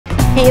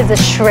He is a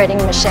shredding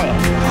machine.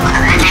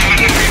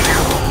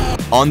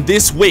 On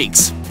this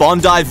week's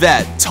Bondi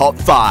Vet Top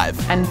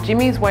 5. And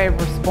Jimmy's way of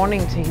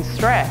responding to his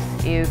stress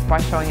is by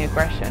showing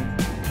aggression.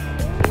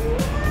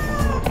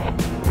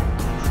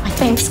 I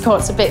think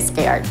Scott's a bit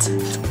scared.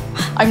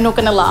 I'm not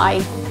gonna lie.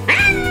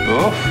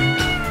 Oof.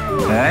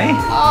 Hey?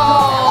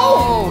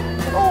 Oh!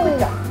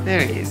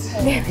 There he is.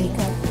 There we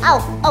go.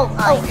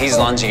 Oh. He's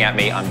lunging at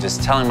me. I'm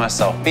just telling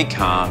myself, be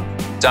calm,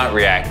 don't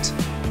react,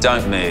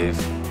 don't move,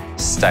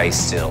 stay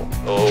still.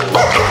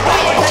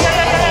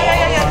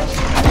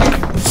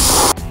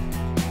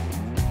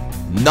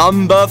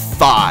 Number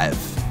 5.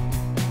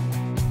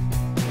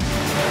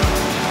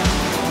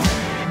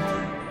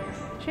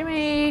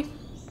 Jimmy.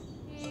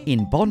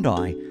 In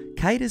Bondi,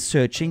 Kate is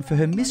searching for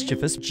her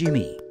mischievous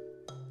Jimmy.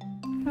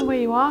 I know where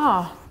you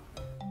are.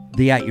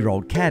 The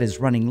 8-year-old cat is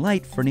running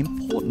late for an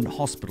important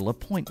hospital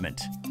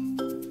appointment.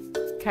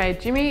 Okay,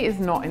 Jimmy is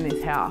not in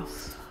this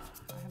house.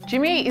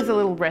 Jimmy is a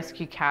little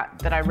rescue cat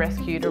that I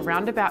rescued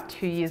around about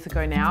 2 years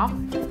ago now.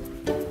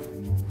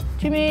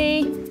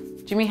 Jimmy!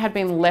 Jimmy had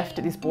been left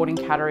at this boarding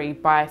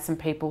cattery by some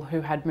people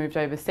who had moved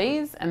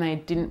overseas and they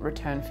didn't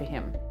return for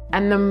him.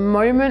 And the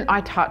moment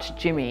I touched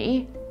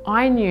Jimmy,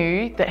 I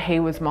knew that he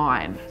was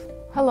mine.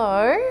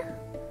 Hello?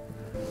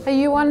 Are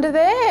you under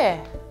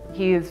there?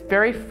 He is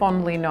very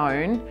fondly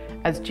known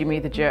as Jimmy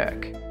the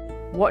Jerk.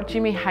 What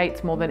Jimmy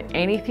hates more than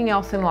anything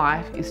else in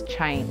life is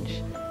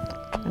change.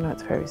 I know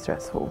it's very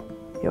stressful.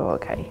 You're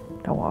okay,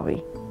 don't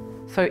worry.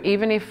 So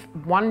even if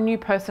one new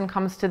person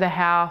comes to the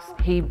house,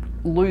 he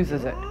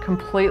loses it,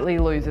 completely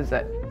loses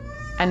it.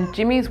 And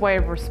Jimmy's way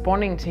of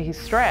responding to his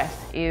stress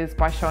is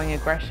by showing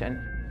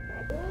aggression.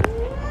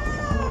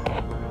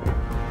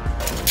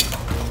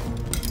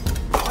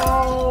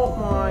 Oh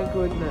my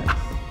goodness.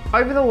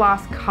 Over the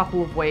last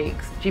couple of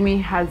weeks, Jimmy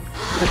has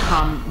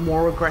become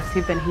more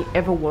aggressive than he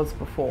ever was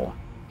before.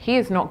 He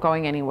is not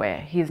going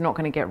anywhere. He is not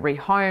going to get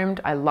rehomed.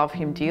 I love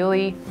him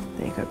dearly.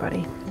 There you go,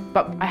 buddy.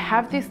 But I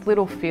have this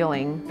little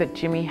feeling that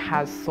Jimmy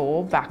has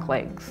sore back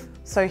legs.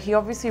 So he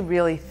obviously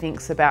really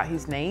thinks about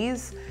his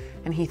knees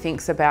and he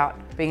thinks about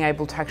being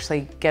able to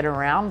actually get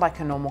around like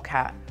a normal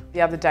cat.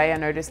 The other day I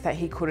noticed that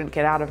he couldn't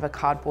get out of a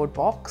cardboard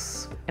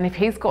box. And if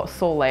he's got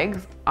sore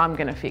legs, I'm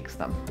going to fix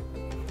them.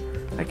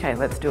 Okay,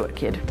 let's do it,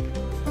 kid.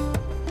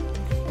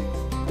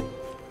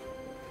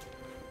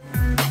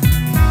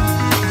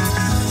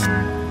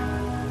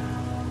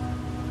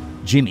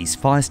 Jimmy's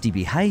feisty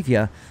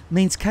behaviour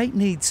means Kate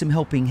needs some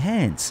helping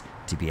hands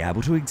to be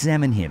able to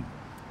examine him.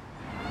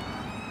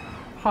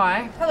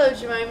 Hi. Hello,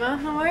 Jemima.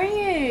 How are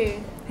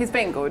you? He's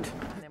been good.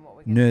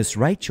 Nurse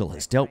Rachel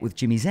has dealt with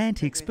Jimmy's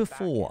antics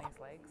before.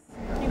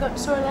 You got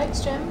sore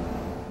legs, Jem?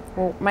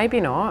 Well, maybe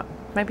not.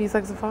 Maybe his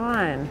legs are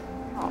fine.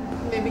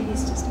 Maybe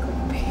he's just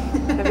grumpy.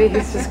 Maybe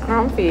he's just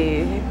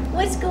grumpy.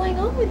 What's going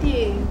on with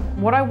you?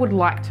 What I would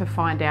like to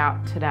find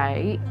out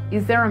today,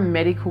 is there a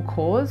medical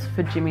cause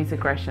for Jimmy's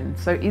aggression?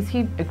 So is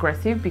he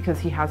aggressive because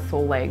he has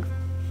sore legs?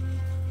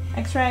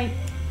 X-ray.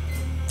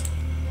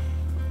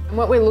 And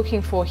what we're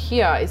looking for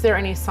here, is there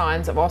any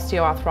signs of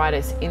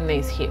osteoarthritis in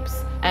these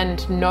hips?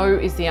 And no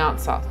is the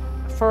answer.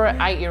 For an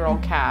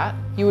 8-year-old cat,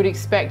 you would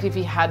expect if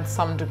he had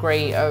some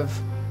degree of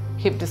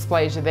hip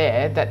dysplasia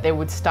there, that there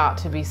would start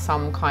to be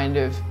some kind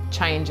of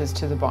changes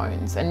to the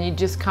bones. And you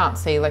just can't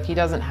see, like he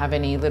doesn't have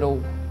any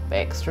little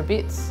extra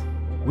bits.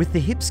 With the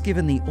hips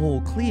given the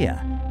all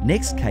clear,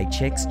 next Kate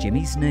checks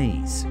Jimmy's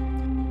knees.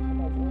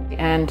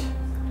 And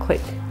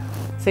click.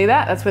 See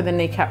that? That's where the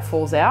kneecap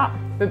falls out.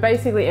 But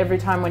basically every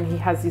time when he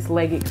has this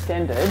leg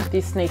extended,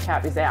 this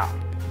kneecap is out.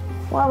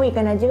 What are we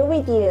gonna do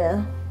with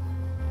you?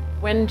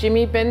 When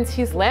Jimmy bends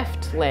his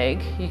left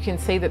leg, you can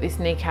see that this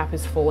kneecap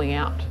is falling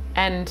out.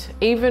 And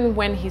even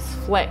when he's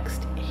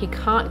flexed, he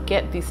can't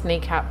get this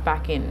kneecap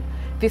back in.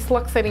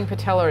 Dislocating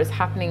patella is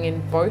happening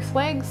in both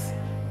legs.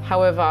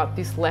 However,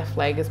 this left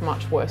leg is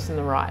much worse than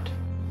the right.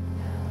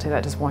 So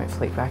that just won't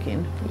flick back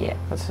in. Yeah,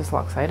 that's just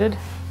luxated.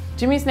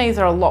 Jimmy's knees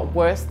are a lot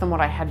worse than what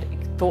I had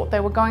thought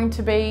they were going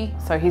to be.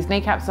 So his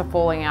kneecaps are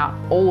falling out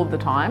all of the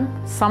time.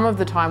 Some of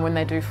the time when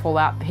they do fall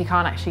out, he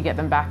can't actually get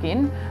them back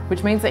in,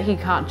 which means that he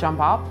can't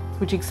jump up,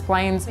 which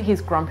explains his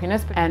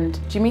grumpiness. And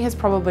Jimmy has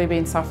probably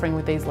been suffering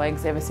with these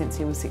legs ever since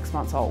he was 6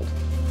 months old.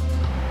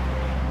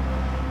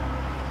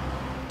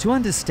 To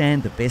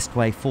understand the best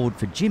way forward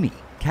for Jimmy,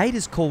 Kate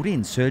has called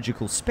in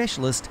surgical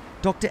specialist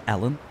Dr.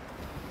 Alan.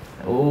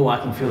 Oh, I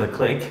can feel the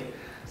click.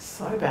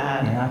 So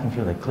bad. Yeah, I can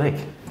feel the click.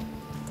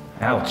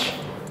 Ouch.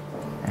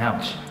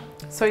 Ouch.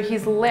 So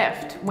his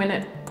left, when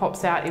it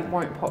pops out, it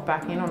won't pop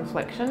back in on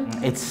flexion?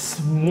 It's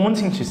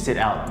wanting to sit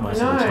out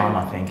most of the time,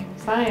 I think.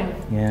 Same.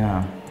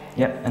 Yeah.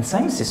 Yep, and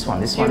same as this one.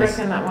 This Do you one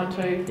reckon that one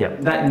too?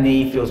 Yep, that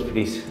knee feels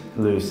pretty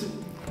loose.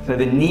 So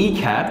the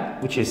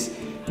kneecap, which is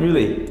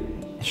really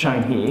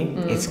shown here,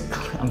 it's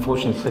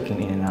unfortunately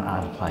flicking in and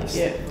out of place.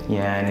 Yeah.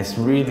 Yeah, and it's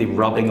really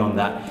rubbing on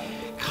that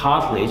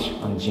cartilage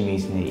on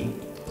Jimmy's knee.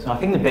 So I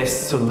think the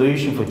best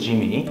solution for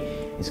Jimmy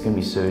is going to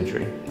be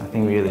surgery. I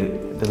think really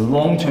the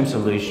long-term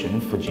solution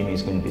for Jimmy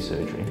is going to be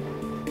surgery.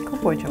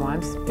 Good boy,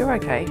 Jemimes. You're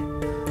okay.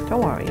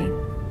 Don't worry.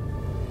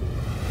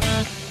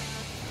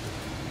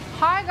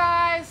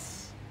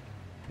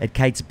 At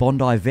Kate's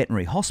Bondi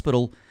Veterinary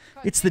Hospital,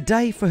 it's the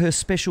day for her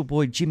special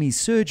boy Jimmy's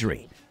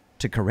surgery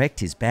to correct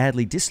his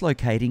badly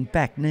dislocating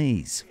back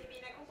knees.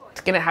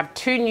 It's going to have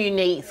 2 new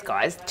knees,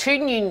 guys. 2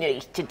 new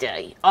knees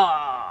today.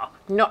 Ah,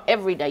 not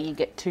every day you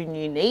get 2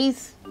 new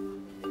knees.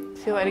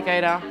 See you later,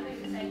 Gator.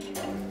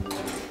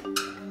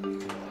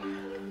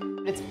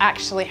 It's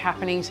actually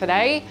happening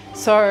today,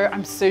 so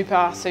I'm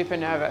super, super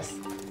nervous.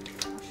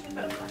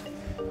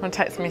 I'm gonna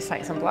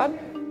take some blood.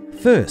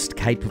 First,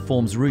 Kate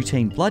performs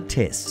routine blood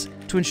tests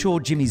to ensure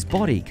Jimmy's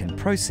body can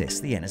process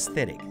the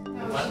anaesthetic.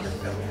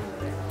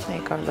 There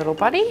you go, little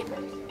buddy.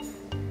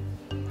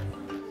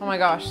 Oh my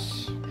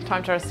gosh,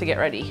 time for us to get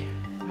ready.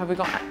 Have we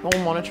got all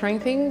monitoring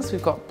things?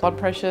 We've got blood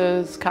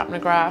pressures,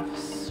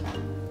 capnographs.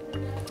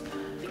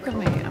 Look at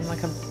me, I'm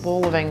like a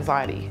ball of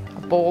anxiety.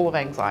 A ball of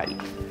anxiety.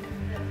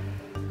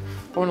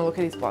 I want to look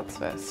at his bloods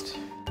first.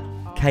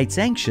 Kate's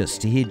anxious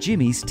to hear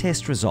Jimmy's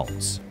test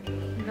results.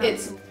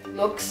 It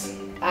looks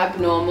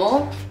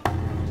abnormal.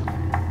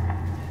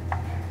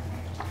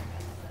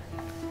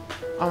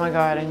 Oh my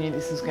God, I knew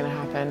this was going to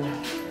happen.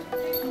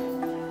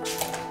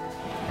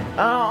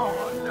 Oh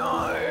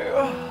no.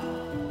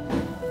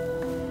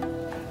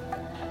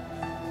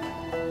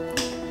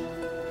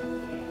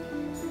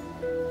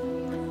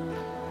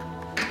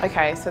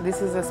 Okay, so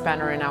this is a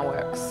spanner in our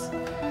works.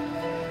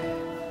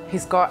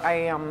 He's got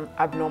a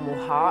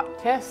abnormal heart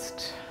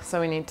test,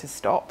 so we need to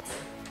stop.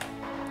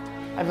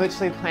 I've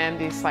literally planned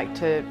this like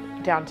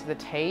down to the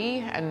T,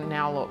 and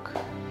now look,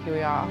 here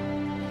we are.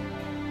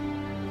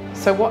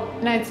 So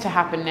what needs to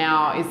happen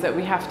now is that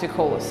we have to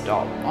call a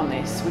stop on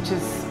this, which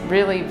is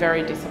really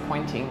very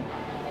disappointing.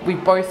 We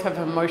both have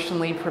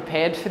emotionally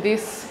prepared for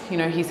this. You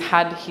know, he's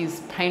had his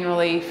pain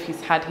relief,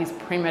 he's had his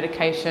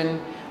pre-medication,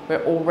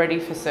 we're all ready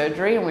for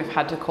surgery, and we've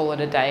had to call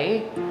it a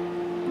day.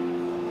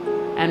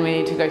 And we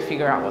need to go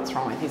figure out what's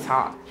wrong with his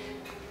heart.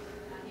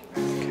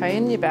 Okay,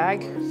 in your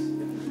bag.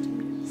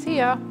 See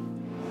ya.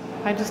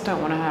 I just don't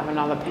want to have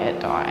another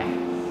pet die.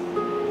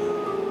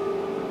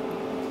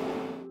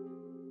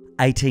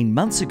 18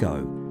 months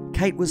ago,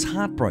 Kate was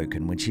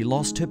heartbroken when she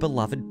lost her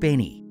beloved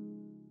Benny.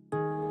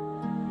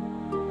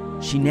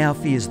 She now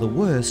fears the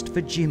worst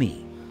for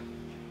Jimmy.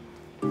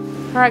 All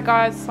right,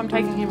 guys, I'm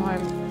taking him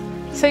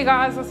home. See you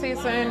guys, I'll see you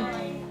soon.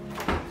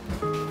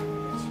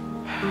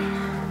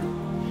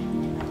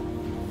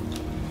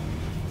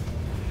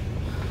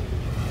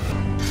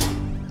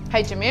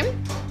 Hey, Jimmy.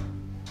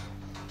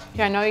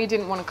 Yeah, I know you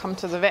didn't want to come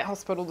to the vet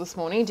hospital this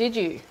morning, did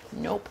you?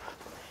 Nope.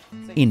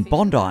 In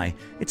Bondi,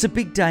 it's a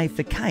big day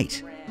for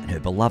Kate and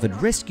her beloved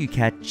rescue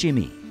cat,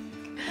 Jimmy.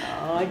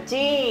 Oh,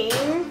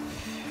 Jim.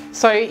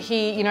 So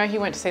he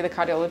went to see the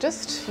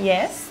cardiologist.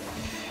 Yes.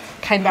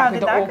 Came back How with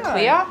did the all that go?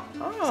 clear.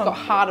 Oh. He's got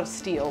heart of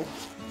steel.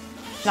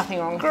 Nothing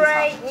wrong with his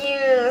Great heart.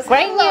 news.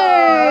 Great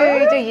Hello.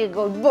 news. There you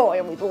go, boy,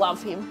 and we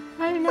love him.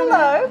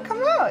 Hello,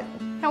 come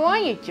on. How are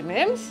you,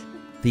 Jimmy's?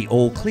 The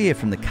all clear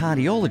from the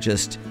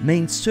cardiologist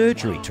means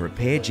surgery to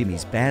repair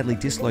Jimmy's badly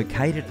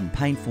dislocated and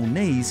painful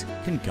knees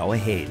can go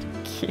ahead.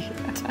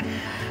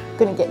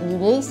 Gonna get new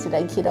knees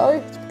today,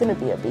 kiddo. It's gonna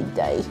be a big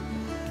day.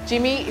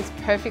 Jimmy is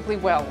perfectly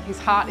well. His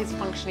heart is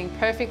functioning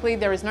perfectly.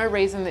 There is no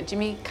reason that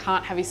Jimmy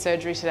can't have his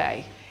surgery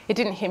today. It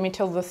didn't hit me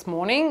till this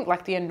morning,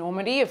 like the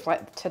enormity of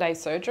like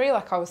today's surgery.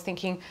 Like I was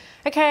thinking,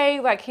 okay,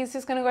 like he's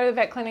just gonna go to the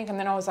vet clinic, and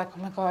then I was like,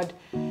 oh my God,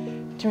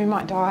 Jimmy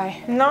might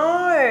die.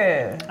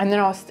 No. And then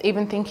I was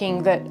even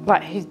thinking that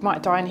like he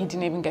might die and he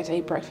didn't even get to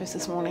eat breakfast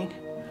this morning.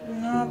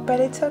 No, but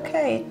it's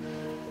okay.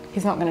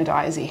 He's not gonna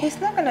die, is he? He's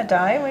not gonna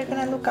die. We're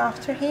gonna look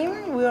after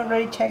him. We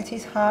already checked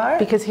his heart.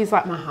 Because he's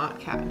like my heart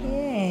cat.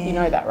 Yeah. You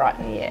know that, right?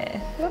 Yeah.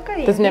 Look at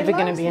him. There's never He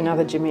going to loves be it.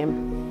 another Jimmy,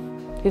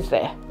 is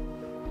there?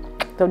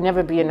 There'll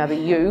never be another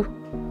you.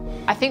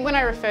 I think when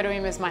I refer to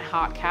him as my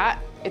heart cat,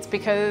 it's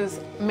because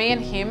me and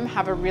him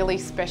have a really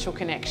special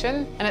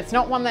connection, and it's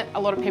not one that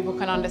a lot of people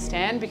can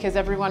understand because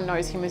everyone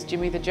knows him as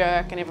Jimmy the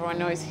jerk and everyone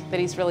knows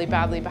that he's really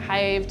badly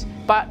behaved.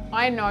 But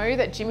I know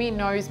that Jimmy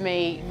knows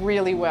me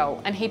really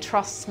well and he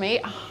trusts me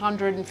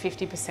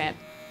 150%.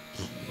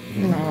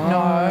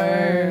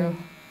 No.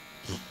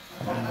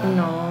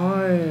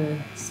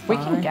 We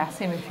can gas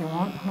him if you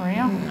want,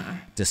 Maria.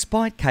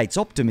 Despite Kate's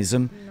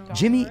optimism,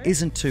 Jimmy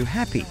isn't too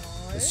happy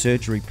as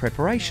surgery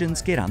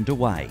preparations get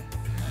underway.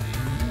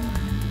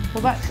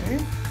 Will that do?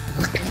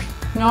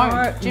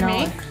 No,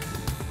 Jimmy.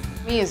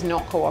 Jimmy is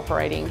not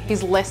cooperating.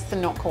 He's less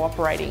than not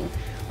cooperating.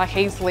 Like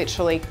he's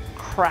literally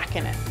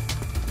cracking it.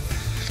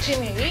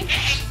 Jimmy.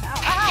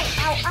 Ow, ow,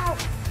 ow, ow.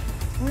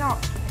 No.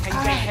 Okay, you take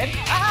your head.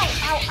 Ow,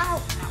 ow,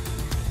 ow.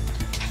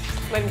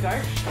 Let him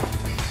go.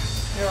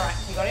 You're all right,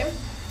 you got him?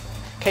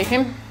 Keep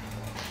him.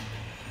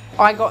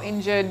 I got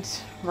injured,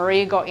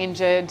 Maria got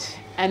injured,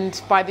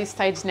 and by this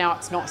stage now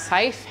it's not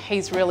safe.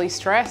 He's really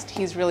stressed,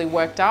 he's really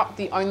worked up.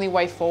 The only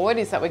way forward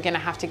is that we're gonna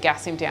have to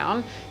gas him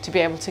down to be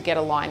able to get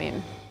a line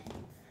in.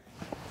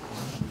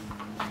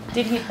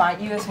 Did he bite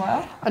you as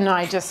well? No,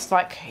 he just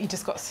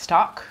got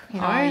stuck,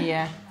 you know? Oh,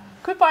 yeah.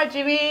 Goodbye,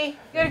 Jimmy. You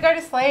gotta go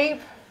to sleep.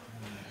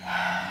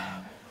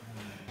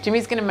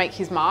 Jimmy's gonna make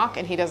his mark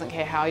and he doesn't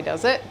care how he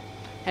does it.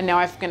 And now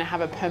I'm going to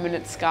have a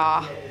permanent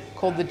scar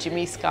called the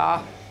Jimmy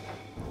scar.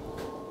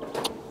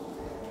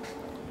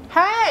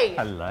 Hey!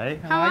 Hello.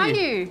 How are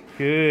you?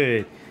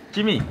 Good.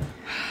 Jimmy.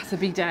 It's a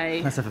big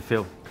day. Let's have a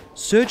feel.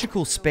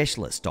 Surgical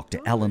specialist Dr.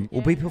 Allen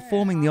will be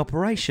performing the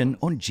operation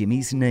on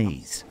Jimmy's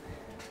knees.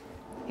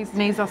 His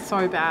knees are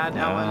so bad,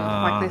 Alan.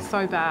 Like, they're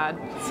so bad.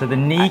 So the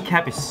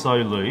kneecap is so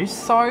loose.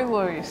 So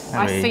loose.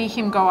 I see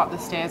him go up the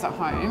stairs at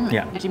home.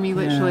 Yeah. Jimmy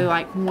literally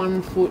like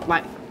 1 foot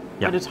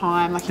at a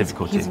time. Like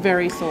he's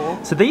very sore.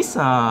 So these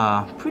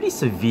are pretty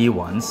severe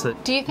ones. So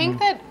Do you think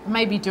that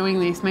maybe doing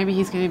this, maybe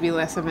he's going to be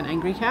less of an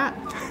angry cat?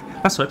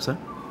 let's hope so.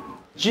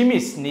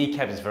 Jimmy's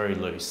kneecap is very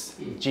loose.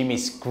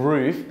 Jimmy's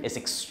groove is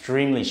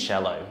extremely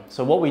shallow.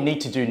 So what we need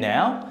to do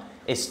now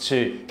is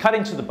to cut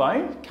into the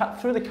bone,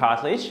 cut through the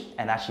cartilage,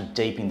 and actually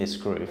deepen this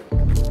groove.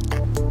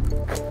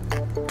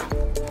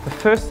 The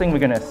first thing we're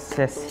going to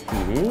assess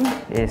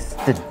here is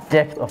the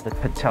depth of the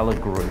patellar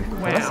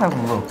groove. Wow. So let's have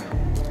a look.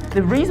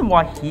 The reason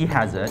why he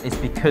has it is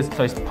because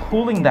he's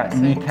pulling that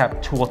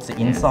kneecap towards the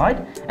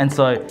inside, and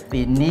so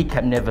the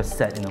kneecap never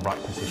set in the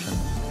right position.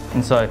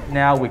 And so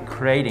now we're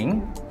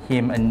creating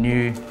him a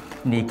new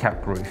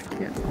kneecap groove.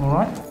 Yeah. All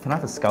right, can I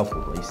have a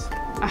scalpel, please?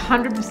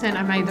 100%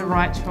 I made the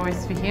right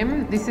choice for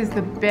him. This is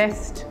the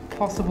best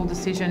possible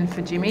decision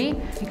for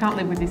Jimmy. He can't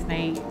live with this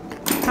knee.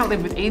 He can't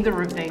live with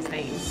either of these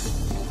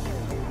knees.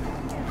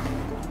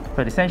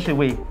 But essentially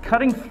we're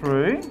cutting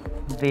through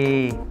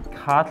the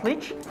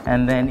cartilage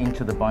and then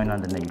into the bone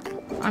underneath.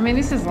 I mean,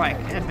 this is like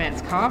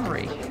advanced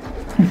carvery.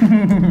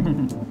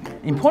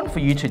 Important for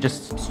you to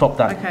just stop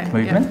that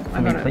movement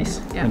for me,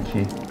 please. Yeah. Thank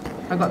you.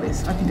 I got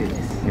this, I can do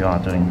this. You are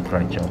doing a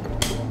great job.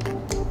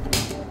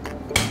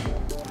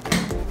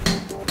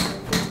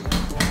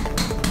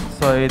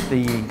 So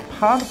the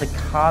part of the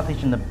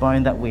cartilage and the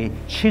bone that we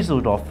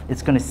chiseled off,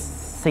 it's going to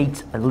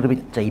seat a little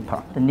bit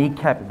deeper. The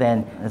kneecap then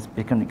is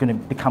going to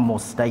become more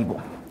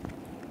stable.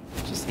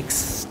 Just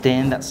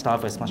extend that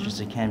stab as much as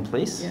you can,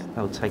 please. Yeah.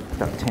 That'll take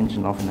that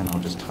tension off, and then I'll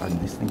just tighten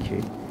this. Thank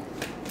you.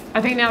 I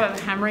think now that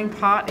the hammering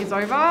part is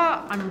over,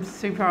 I'm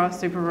super,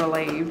 super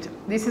relieved.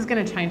 This is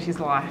going to change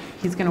his life.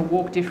 He's going to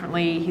walk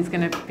differently. He's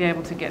going to be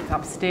able to get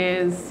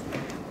upstairs.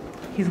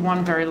 He's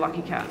one very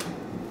lucky cat.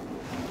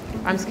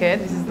 I'm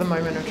scared. This is the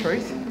moment of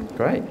truth.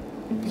 Great.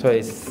 So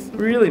he's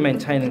really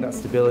maintaining that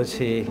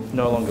stability,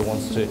 no longer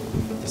wants to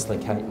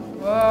dislocate.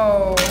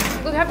 Whoa,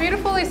 look how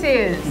beautiful this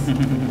is.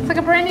 It's like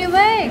a brand new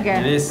leg.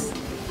 It is.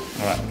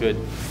 All right, good.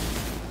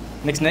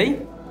 Next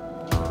knee.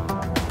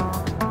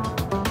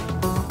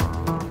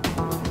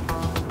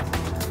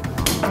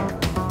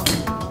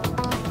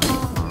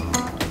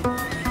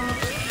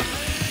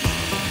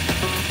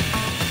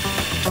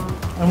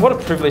 And what a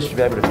privilege to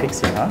be able to fix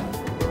him, huh?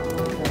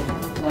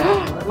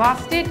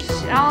 Last stitch,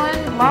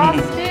 Alan,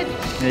 last stitch.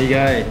 There you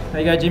go. There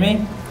you go,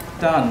 Jimmy.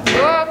 Done.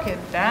 Look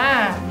at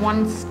that.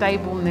 One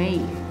stable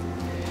knee.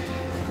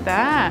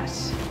 That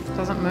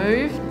doesn't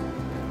move.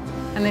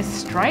 And they're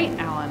straight,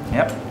 Alan.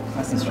 Yep,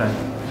 nice and straight.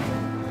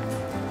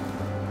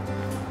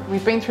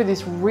 We've been through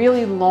this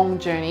really long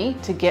journey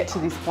to get to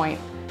this point,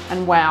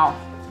 and wow,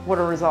 what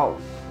a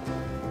result.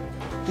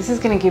 This is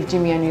going to give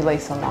Jimmy a new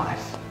lease on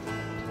life.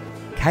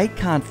 Kate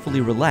can't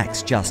fully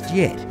relax just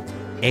yet.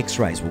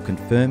 X-rays will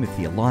confirm if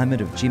the alignment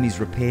of Jimmy's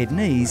repaired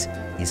knees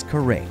is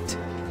correct.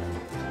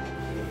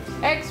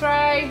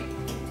 X-ray!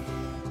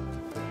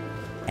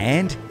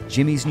 And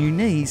Jimmy's new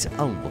knees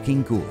are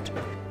looking good.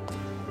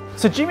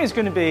 So Jimmy's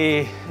going to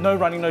be no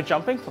running, no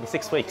jumping for the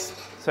 6 weeks.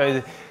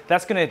 So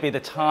that's going to be the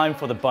time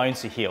for the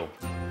bones to heal.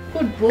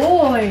 Good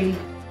boy!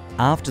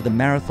 After the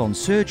marathon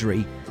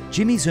surgery,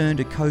 Jimmy's earned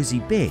a cosy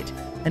bed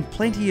and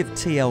plenty of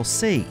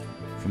TLC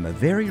from a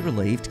very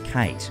relieved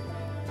Kate.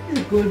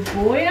 You're a good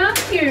boy,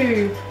 aren't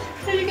you?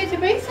 How did you get to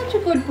be such a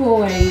good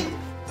boy?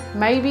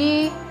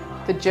 Maybe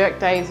the jerk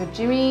days of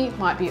Jimmy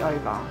might be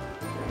over.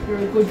 You're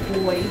a good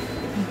boy.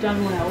 You've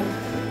done well.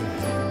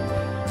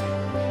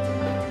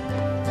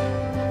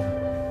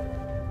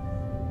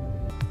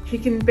 He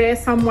can bear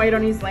some weight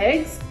on his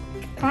legs,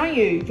 can't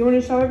you? Do you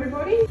want to show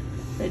everybody?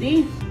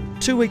 Ready?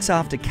 2 weeks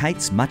after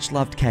Kate's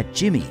much-loved cat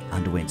Jimmy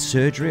underwent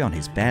surgery on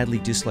his badly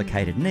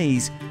dislocated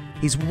knees,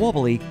 he's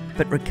wobbly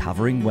but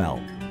recovering well.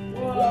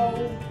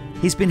 Whoa.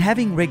 He's been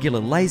having regular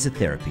laser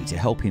therapy to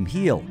help him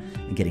heal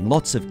and getting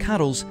lots of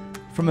cuddles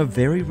from a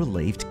very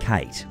relieved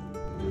Kate.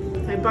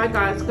 Hey, bye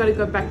guys, gotta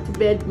go back to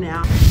bed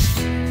now.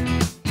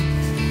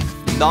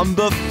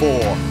 Number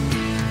 4.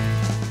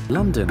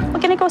 London. We're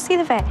gonna go see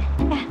the vet.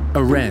 Yeah.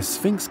 A rare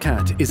Sphinx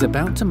cat is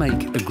about to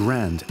make a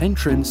grand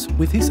entrance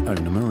with his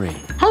owner Marie.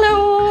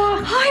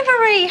 Hello. Hi,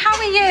 Marie. How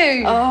are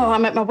you? Oh,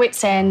 I'm at my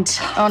wit's end,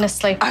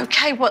 honestly.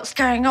 Okay, what's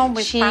going on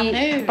with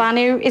Banu?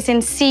 Banu is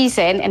in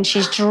season and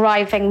she's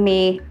driving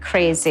me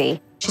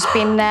crazy. She's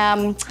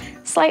been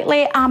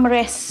slightly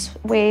amorous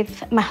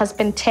with my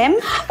husband,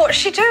 Tim. What's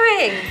she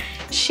doing?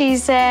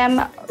 She's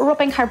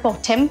rubbing her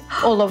bottom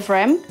all over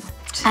him.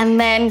 And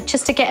then,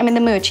 just to get him in the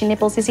mood, she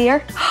nibbles his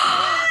ear.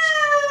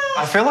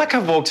 I feel like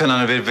I've walked in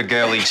on a bit of a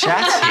girly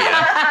chat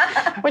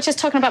here. We're just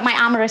talking about my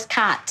amorous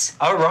cat.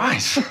 Oh,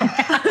 right.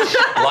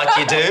 Like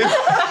you do.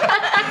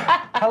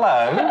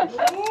 Hello.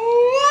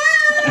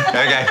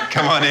 Okay,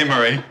 come on in,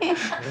 Marie.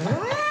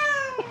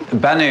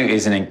 Banu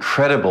is an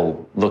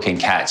incredible looking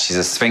cat. She's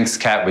a Sphinx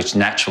cat, which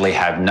naturally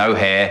have no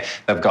hair.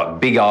 They've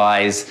got big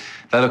eyes.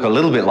 They look a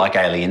little bit like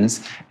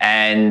aliens.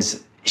 And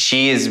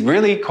she is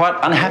really quite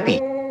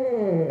unhappy.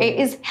 It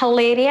is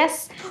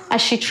hilarious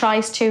as she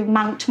tries to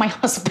mount my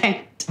husband.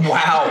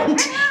 Wow. And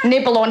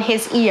nibble on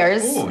his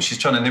ears. Oh, she's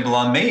trying to nibble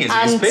on me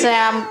as we speak.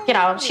 And, you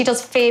know, she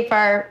does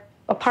favour,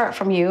 apart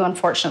from you,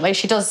 unfortunately,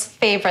 she does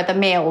favour the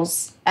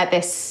males at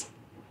this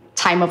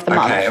time of the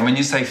month. Okay, and when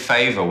you say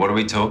favour, what are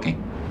we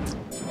talking?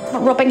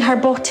 Rubbing her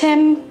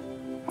bottom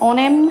on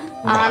him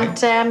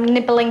and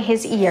nibbling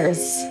his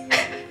ears.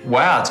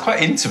 Wow, it's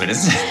quite intimate,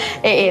 isn't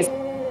it? It is.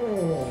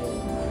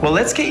 Well,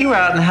 let's get you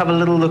out and have a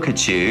little look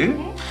at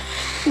you.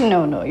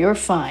 No, you're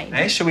fine.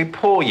 Hey, shall we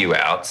pour you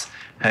out?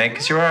 Hey,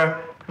 because you're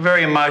a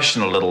very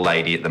emotional little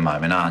lady at the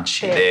moment,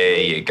 aren't you? There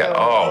you go.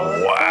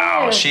 Oh,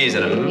 wow. She is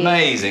an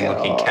amazing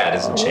looking cat,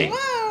 isn't she?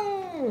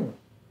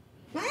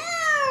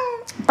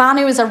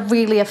 Banu is a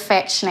really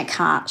affectionate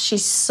cat.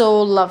 She's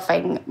so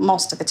loving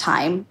most of the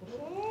time.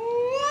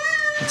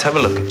 Let's have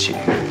a look at you.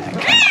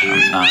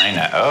 Come on. I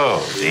know.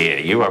 Oh, dear.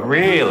 You are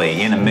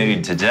really in a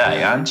mood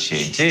today, aren't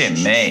you? Dear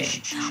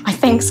me. I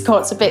think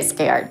Scott's a bit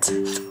scared.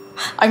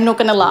 I'm not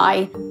going to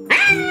lie.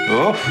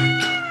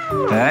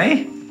 Oof.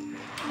 Hey?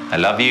 I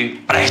love you,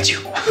 but I hate you.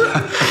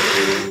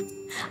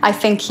 I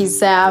think he's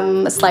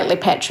slightly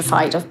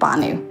petrified of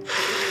Banu.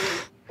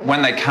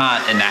 When they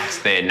can't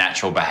enact their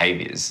natural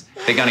behaviours,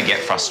 they're going to get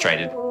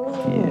frustrated.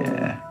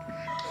 Yeah.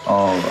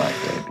 All right,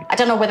 baby. I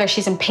don't know whether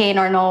she's in pain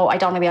or not. I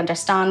don't really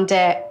understand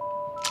it.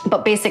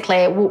 But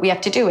basically, what we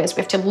have to do is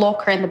we have to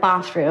lock her in the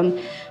bathroom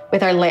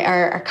with our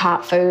litter, our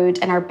cat food,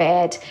 and our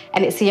bed.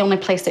 And it's the only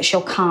place that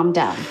she'll calm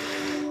down.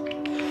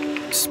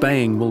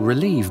 Spaying will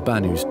relieve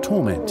Banu's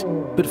torment,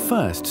 but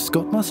first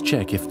Scott must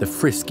check if the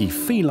frisky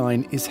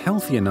feline is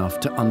healthy enough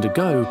to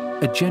undergo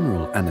a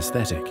general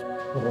anaesthetic.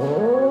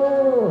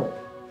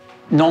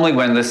 Normally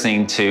when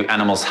listening to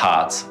animals'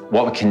 hearts,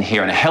 what we can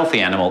hear in a healthy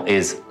animal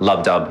is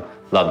lub-dub,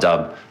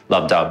 lub-dub,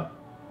 lub-dub.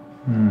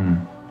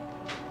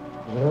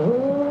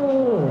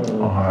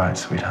 All right,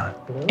 sweetheart.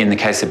 In the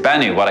case of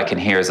Banu, what I can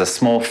hear is a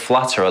small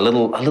flutter, a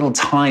little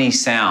tiny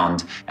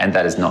sound, and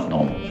that is not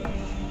normal.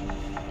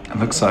 It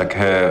looks like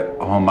her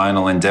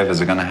hormonal endeavours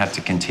are going to have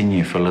to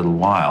continue for a little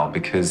while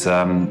because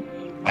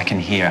I can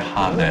hear a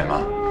heart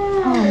murmur,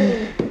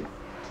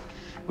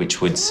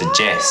 which would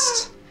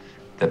suggest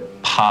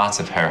that part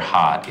of her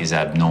heart is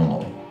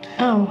abnormal.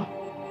 Oh.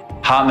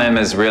 Heart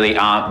murmurs really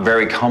aren't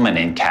very common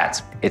in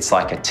cats. It's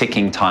like a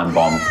ticking time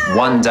bomb.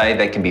 One day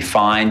they can be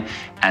fine,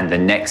 and the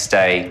next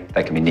day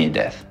they can be near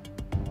death.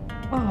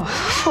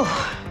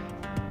 Oh.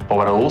 But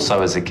what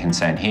also is a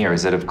concern here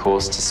is that, of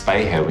course, to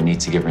spay her, we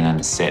need to give her an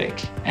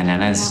anaesthetic. And an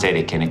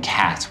anaesthetic in a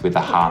cat with a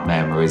heart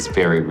murmur is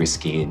very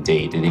risky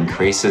indeed. It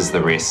increases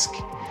the risk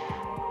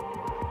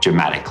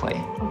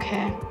dramatically.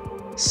 Okay.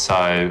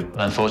 So,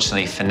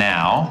 unfortunately for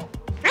now,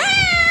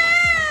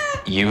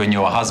 you and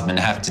your husband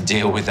have to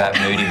deal with that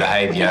moody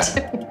behaviour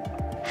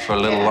for a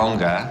little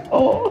longer.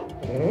 Oh.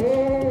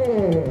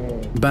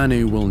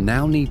 Banu will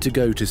now need to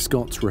go to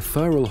Scott's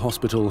referral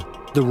hospital,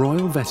 the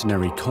Royal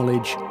Veterinary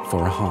College,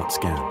 for a heart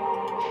scan.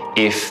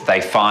 If they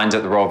find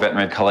at the Royal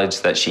Veterinary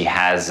College that she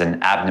has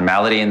an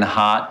abnormality in the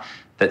heart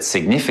that's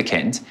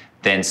significant,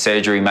 then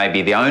surgery may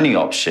be the only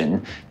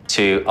option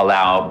to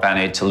allow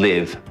Banu to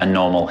live a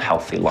normal,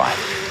 healthy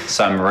life.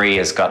 So Marie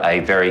has got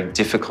a very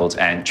difficult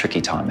and tricky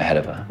time ahead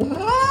of her.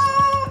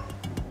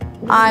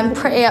 I'm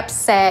pretty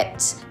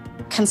upset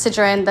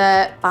considering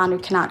that Banu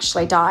can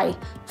actually die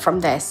from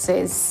this.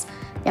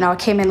 I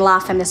came in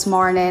laughing this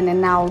morning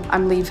and now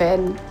I'm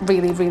leaving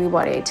really, really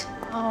worried.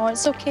 Oh,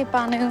 it's okay,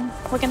 Banu.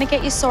 We're gonna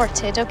get you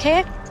sorted,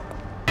 okay?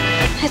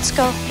 Let's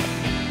go.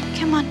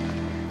 Come on.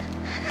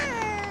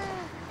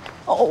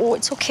 Oh,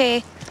 it's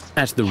okay.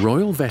 At the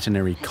Royal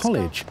Veterinary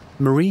College,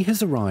 Marie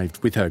has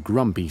arrived with her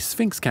grumpy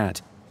Sphinx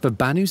cat for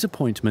Banu's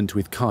appointment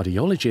with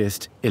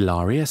cardiologist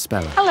Ilaria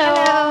Speller.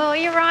 Hello,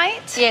 you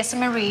right? Yes,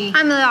 Marie.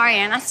 I'm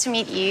Ilaria, nice to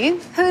meet you.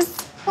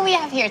 Who we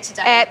have here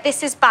today?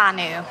 This is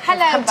Banu.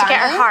 Hello, Come to get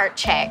her heart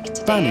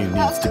checked. Banu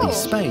needs to be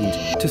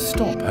spayed to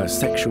stop her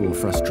sexual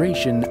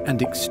frustration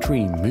and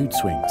extreme mood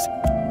swings.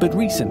 But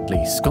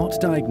recently,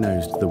 Scott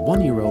diagnosed the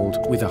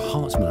 1-year-old with a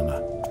heart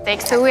murmur.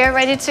 So we are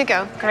ready to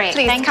go. Great,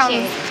 Please thank come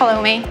you.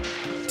 follow me.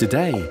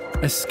 Today,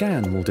 a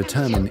scan will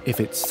determine if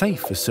it's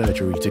safe for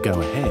surgery to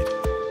go ahead.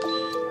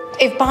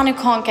 If Banu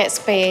can't get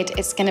spayed,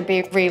 it's going to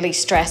be really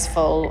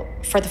stressful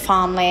for the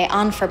family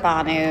and for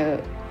Banu.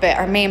 But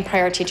our main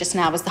priority just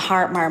now is the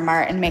heart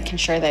murmur and making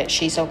sure that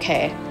she's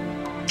okay.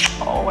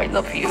 Oh, I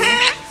love you.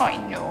 I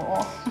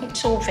know.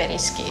 It's all very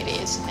scary,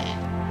 isn't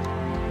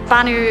it?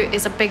 Banu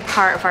is a big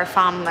part of our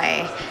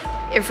family.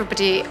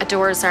 Everybody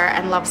adores her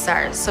and loves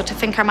her. So to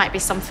think there might be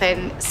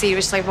something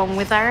seriously wrong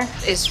with her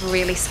is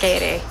really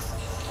scary.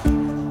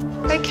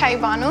 Okay,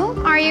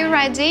 Banu, are you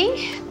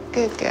ready?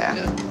 Good girl.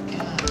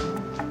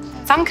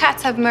 Some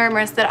cats have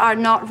murmurs that are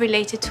not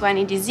related to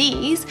any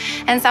disease,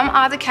 and some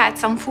other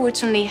cats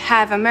unfortunately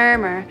have a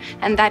murmur,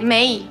 and that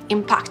may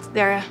impact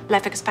their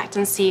life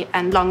expectancy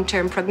and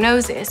long-term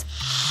prognosis.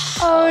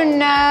 Oh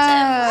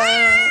no,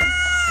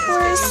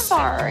 we're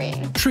sorry.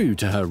 True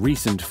to her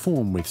recent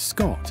form with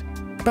Scott,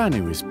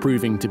 Banu is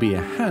proving to be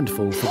a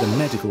handful for the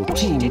medical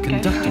team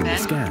conducting the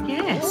scan.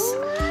 Yes,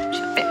 she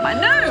bit my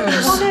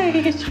nose. Oh,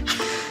 no.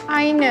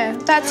 I know,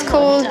 that's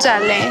called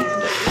jelly.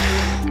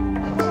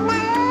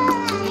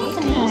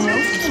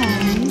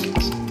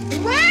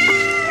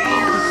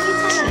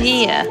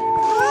 Here.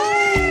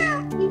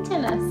 You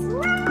tell us.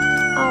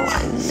 Oh,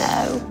 I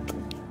know.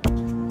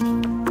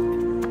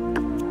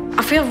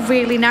 I feel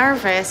really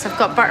nervous. I've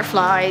got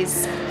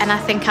butterflies, and I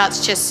think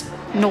that's just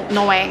not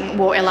knowing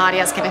what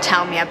Ilaria's going to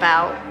tell me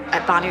about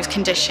Banu's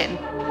condition.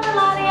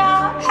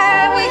 Ilaria,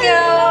 here we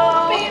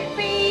go.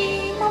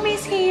 Baby,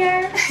 mommy's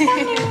here.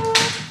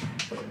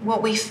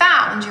 What we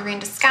found during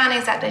the scan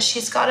is that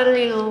she's got a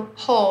little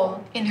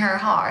hole in her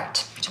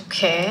heart.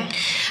 Okay.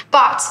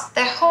 But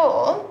the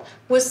hole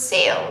was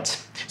sealed.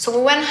 So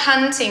we went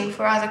hunting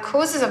for other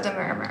causes of the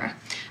murmur,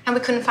 and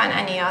we couldn't find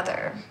any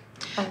other.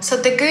 So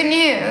the good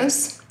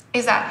news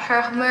is that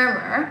her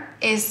murmur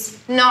is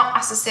not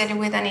associated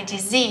with any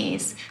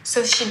disease,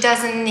 so she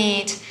doesn't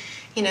need,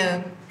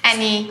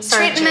 any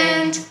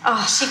treatment.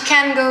 She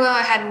can go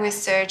ahead with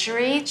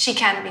surgery. She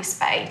can be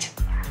spayed.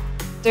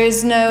 There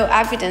is no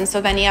evidence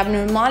of any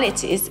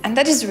abnormalities, and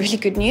that is really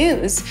good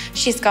news.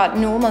 She's got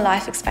normal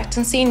life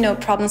expectancy, no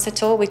problems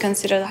at all. We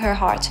consider her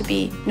heart to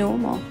be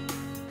normal.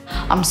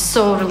 I'm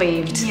so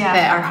relieved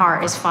that her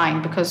heart is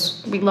fine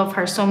because we love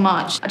her so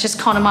much. I just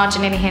can't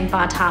imagine anything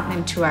bad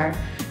happening to her.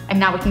 And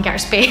now we can get her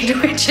spayed,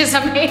 which is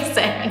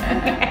amazing.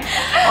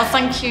 Oh,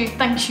 thank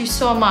you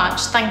so much,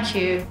 thank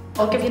you.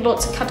 I'll give you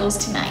lots of cuddles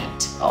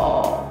tonight.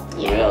 Oh,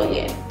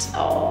 brilliant,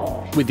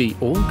 oh. With the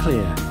all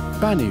clear,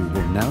 Banu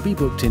will now be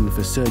booked in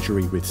for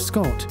surgery with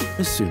Scott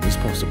as soon as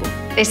possible.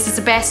 This is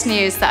the best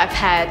news that I've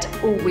had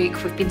all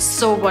week. We've been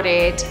so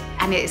worried,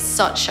 and it's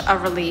such a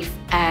relief,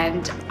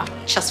 and I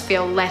just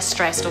feel less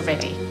stressed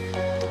already.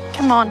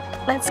 Come on,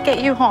 let's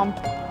get you home.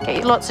 Get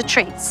you lots of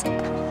treats.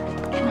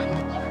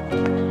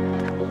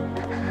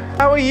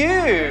 How are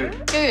you?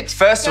 Good.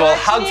 First of all,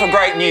 hug for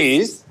great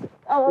news.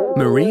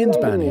 Marie and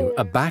Banu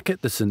are back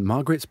at the St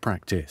Margaret's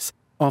practice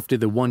after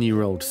the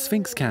 1-year-old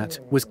Sphinx cat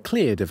was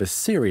cleared of a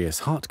serious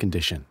heart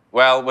condition.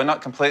 Well, we're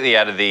not completely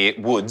out of the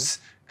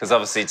woods, because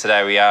obviously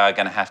today we are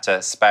going to have to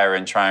spay her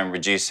and try and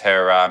reduce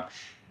her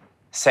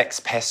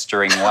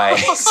sex-pestering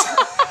ways.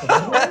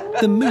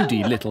 The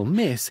moody little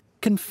miss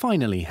can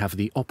finally have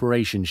the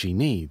operation she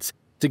needs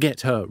to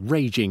get her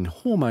raging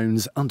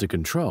hormones under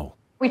control.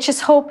 We're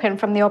just hoping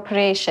from the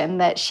operation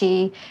that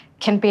she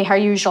can be her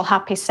usual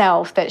happy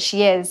self, that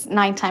she is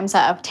 9 times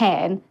out of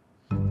 10.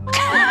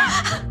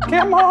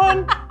 Come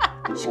on.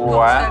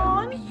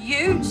 Wow.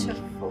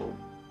 Beautiful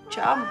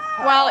jump.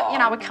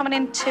 Well, we're coming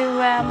into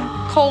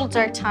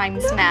colder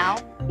times now.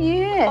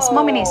 Yes,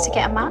 Mummy needs to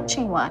get a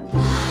matching one.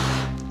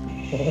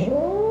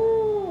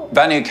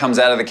 Banu comes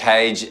out of the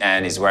cage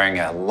and is wearing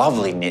a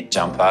lovely knit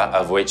jumper,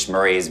 of which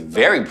Marie is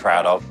very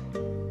proud of.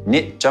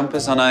 Knit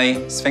jumpers on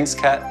a Sphinx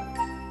cat?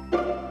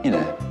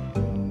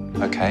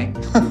 Okay.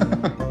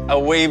 Are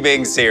we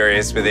being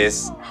serious with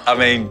this? I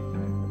mean,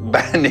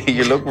 Banu,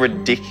 you look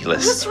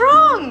ridiculous. What's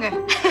wrong?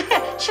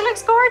 She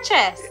looks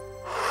gorgeous.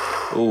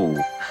 Ooh,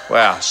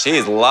 wow, she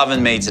is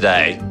loving me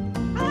today.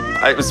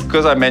 It was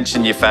because I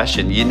mentioned your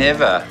fashion. You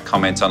never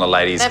comment on a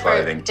lady's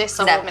clothing. Never diss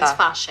a woman's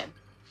fashion.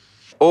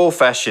 All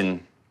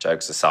fashion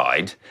jokes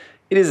aside,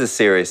 it is a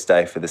serious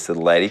day for this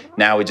little lady.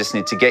 Now we just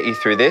need to get you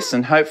through this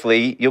and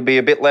hopefully you'll be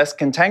a bit less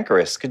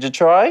cantankerous. Could you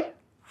try?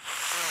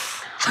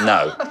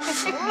 No.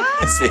 That's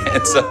the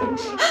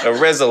answer. A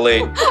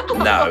resolute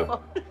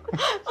no.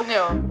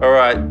 No. All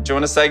right, do you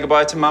want to say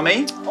goodbye to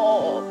Mummy?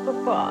 Oh,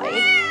 goodbye.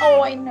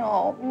 Oh, I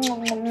know.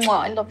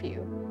 I love you.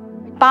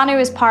 Banu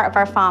is part of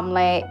our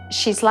family.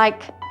 She's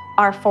like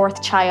our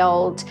 4th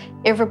child.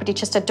 Everybody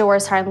just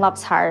adores her and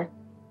loves her.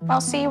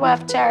 I'll see you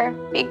after.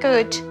 Be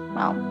good.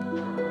 Well,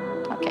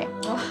 okay.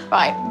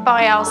 Bye.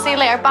 Bye, I'll see you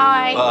later.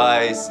 Bye.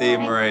 Bye. See you,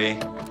 Marie.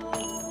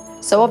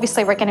 So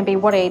obviously we're going to be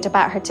worried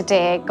about her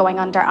today going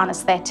under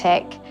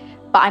anaesthetic,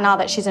 but I know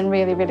that she's in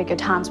really, really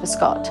good hands with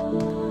Scott.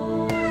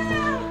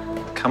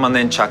 Come on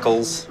then,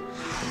 Chuckles.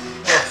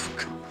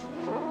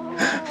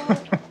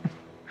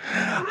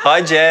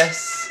 Hi,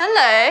 Jess.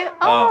 Hello.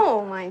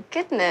 Oh, my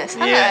goodness.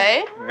 Hello.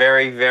 Yeah,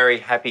 very, very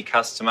happy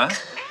customer.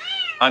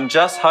 I'm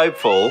just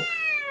hopeful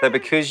that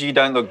because you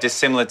don't look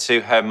dissimilar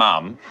to her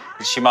mum,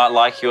 she might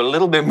like you a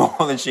little bit more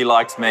than she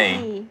likes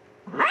me.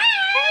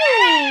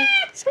 Hey,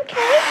 it's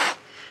okay.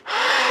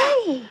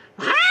 Hey,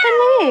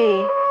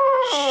 Banu.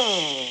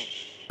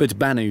 But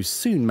Banu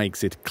soon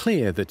makes it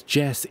clear that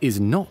Jess is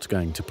not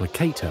going to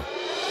placate her.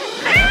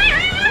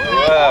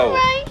 Whoa,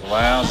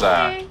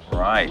 wowza.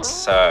 Right,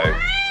 so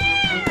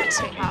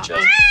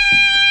just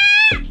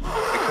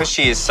because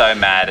she is so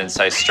mad and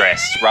so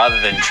stressed, rather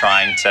than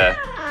trying to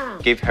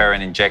give her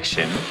an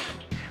injection,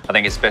 I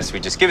think it's best we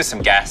just give her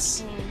some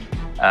gas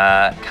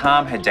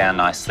calm her down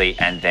nicely,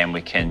 and then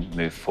we can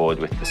move forward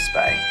with the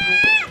spay.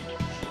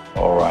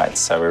 All right,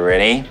 so we're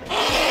ready?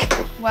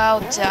 Well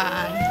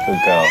done. Good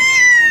girl.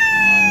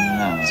 Oh,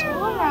 no. It's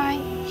all right.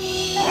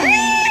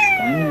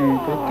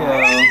 Good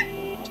girl.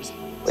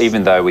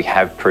 Even though we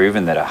have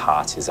proven that her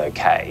heart is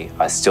okay,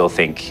 I still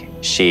think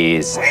she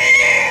is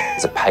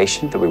a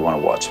patient that we want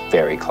to watch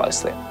very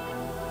closely.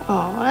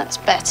 Oh, that's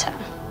better.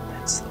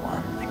 That's the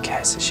one.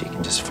 Okay, so she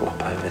can just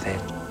flop over there.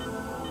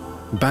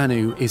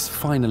 Banu is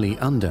finally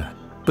under,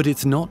 but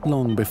it's not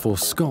long before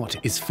Scott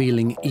is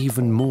feeling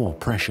even more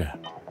pressure.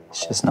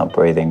 She's just not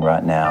breathing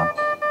right now.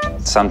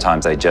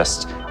 Sometimes they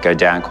just go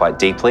down quite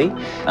deeply,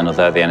 and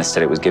although the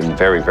anaesthetic was given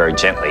very, very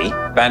gently,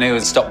 Banu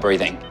has stopped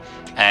breathing,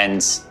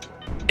 and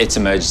it's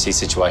an emergency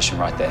situation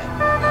right there.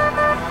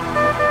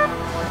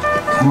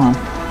 Come on.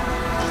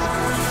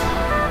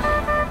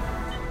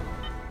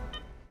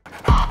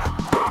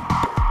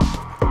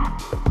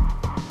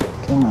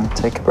 Come on,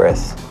 take a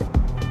breath.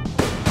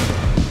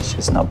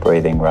 She's not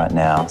breathing right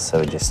now, so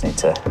we just need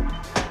to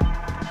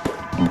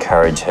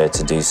encourage her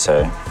to do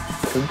so.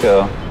 Good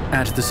girl.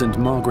 At the St.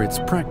 Margaret's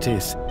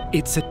practice,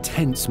 it's a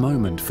tense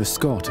moment for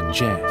Scott and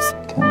Jess.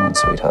 Come on,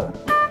 sweetheart.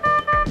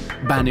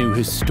 Banu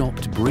has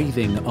stopped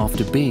breathing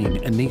after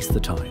being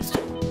anaesthetised.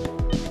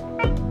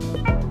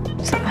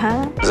 Is that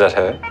her? Is that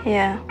her?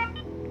 Yeah.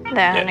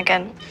 There and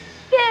again.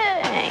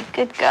 Yay,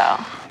 good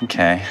girl.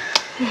 Okay.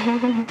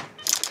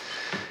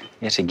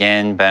 Yet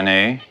again,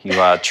 Banu,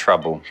 you are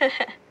trouble.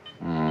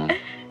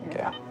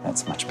 Yeah,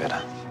 that's much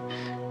better.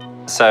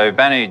 So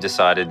Banu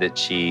decided that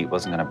she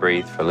wasn't going to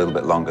breathe for a little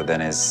bit longer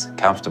than is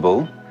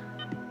comfortable.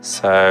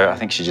 So I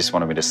think she just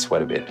wanted me to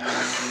sweat a bit.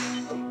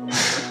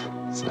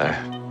 So.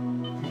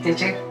 Did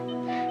you?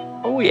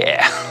 Oh,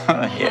 yeah.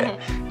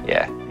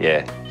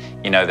 Yeah.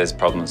 You know there's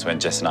problems when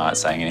Jess and I aren't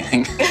saying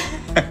anything.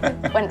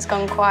 When it's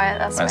gone quiet,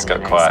 that's when it's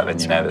got quiet, then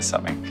you know there's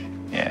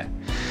something. Yeah.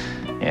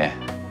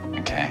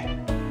 Okay.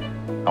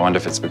 I wonder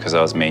if it's because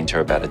I was mean to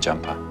her about a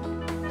jumper.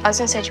 I was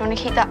going to say, do you want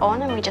to keep that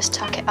on and we just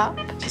tuck it up?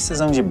 Just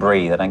as long as you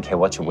breathe, I don't care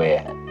what you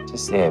wear.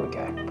 Just, there we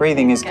go.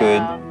 Breathing is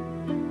good.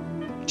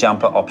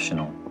 Jumper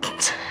optional.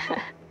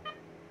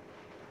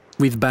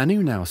 With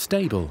Banu now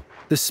stable,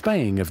 the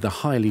spaying of the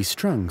highly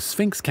strung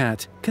Sphinx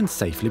cat can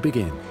safely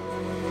begin.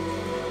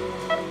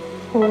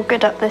 All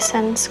good up this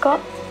end,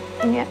 Scott?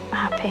 Yeah,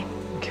 happy.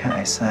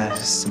 Okay, so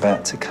just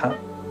about to cut.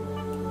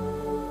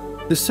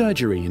 The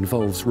surgery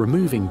involves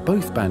removing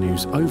both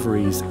Banu's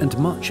ovaries and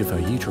much of her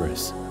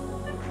uterus.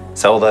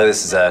 So although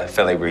this is a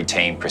fairly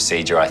routine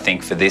procedure, I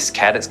think for this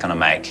cat it's going to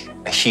make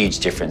a huge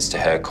difference to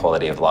her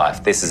quality of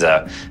life. This is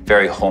a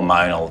very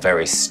hormonal,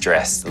 very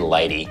stressed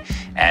lady,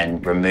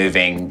 and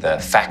removing the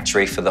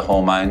factory for the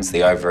hormones,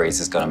 the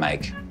ovaries, is going to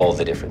make all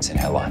the difference in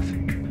her life.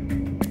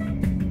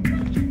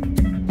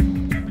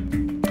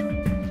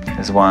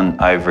 There's one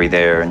ovary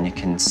there, and you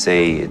can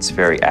see it's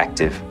very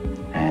active,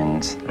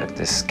 and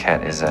this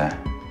cat is a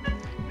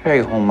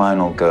very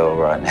hormonal girl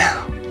right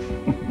now.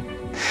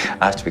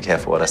 I have to be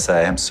careful what I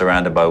say. I'm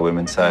surrounded by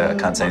women, so I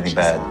can't say anything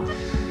bad.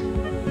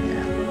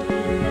 Yeah.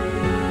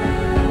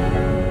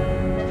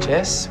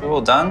 Jess, we're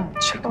all done.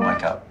 She can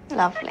wake up.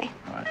 Lovely.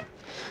 All right.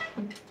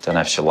 Don't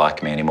know if she'll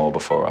like me anymore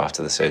before or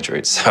after the surgery.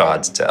 It's so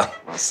hard to tell.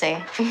 We'll see.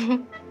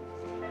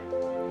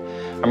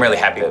 I'm really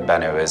happy that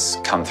Banu has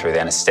come through the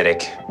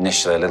anaesthetic.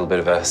 Initially a little bit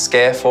of a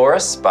scare for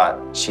us, but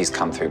she's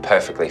come through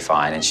perfectly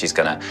fine, and she's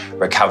going to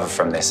recover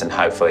from this and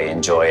hopefully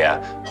enjoy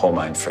a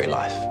hormone-free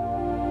life.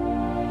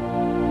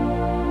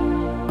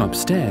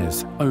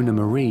 Upstairs, Ona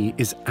Marie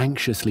is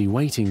anxiously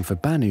waiting for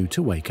Banu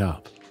to wake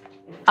up.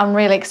 I'm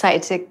really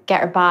excited to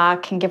get her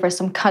back and give her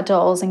some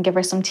cuddles and give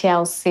her some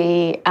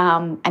TLC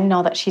and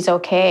know that she's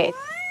okay.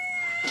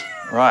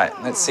 Right,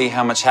 let's see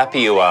how much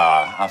happier you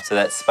are after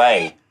that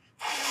spay.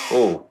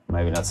 Oh,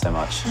 maybe not so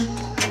much.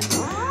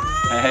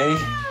 Hey.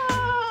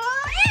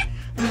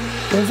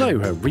 Although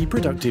her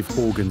reproductive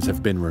organs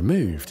have been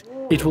removed,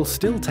 it will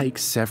still take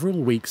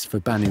several weeks for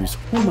Banu's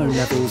hormone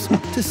levels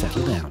to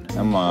settle down.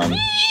 Come on.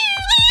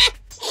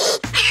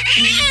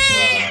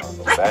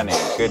 Oh, Banu,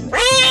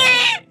 goodness.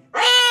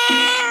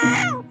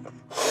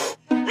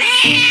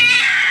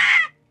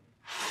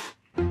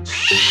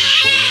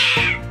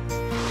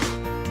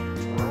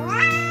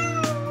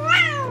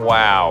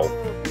 Wow.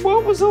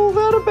 What was all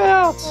that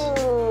about?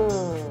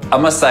 I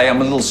must say, I'm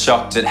a little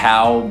shocked at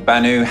how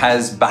Banu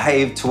has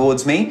behaved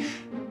towards me.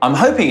 I'm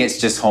hoping it's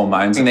just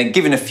hormones, and that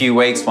given a few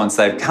weeks, once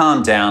they've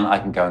calmed down, I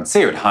can go and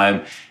see her at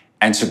home,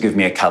 and she'll give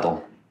me a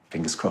cuddle.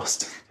 Fingers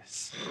crossed.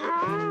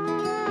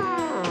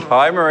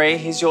 Hi, Marie.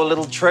 Here's your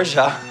little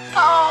treasure.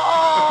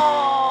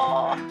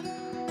 Oh,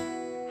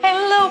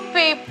 hello,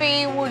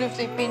 baby. What have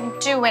they been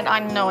doing? I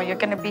know you're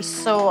going to be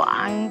so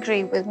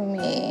angry with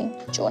me.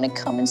 Do you want to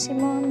come and see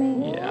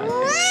Mommy? Yeah, I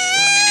think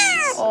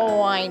so.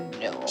 Oh, I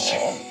know.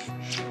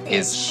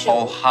 Is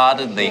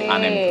wholeheartedly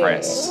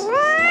unimpressed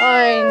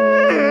I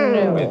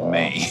know. with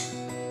me.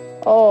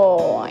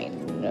 Oh, I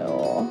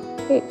know.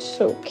 It's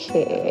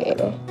okay.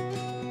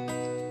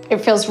 It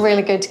feels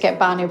really good to get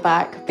Banu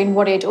back. I've been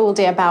worried all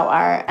day about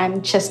her,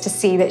 and just to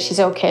see that she's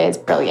okay is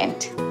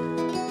brilliant.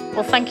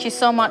 Well, thank you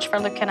so much for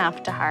looking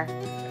after her.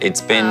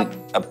 It's been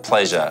a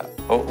pleasure.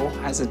 Or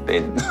has it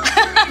been?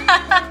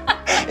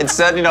 It's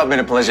certainly not been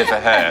a pleasure for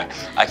her,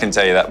 I can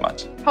tell you that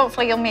much.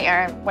 Hopefully you'll meet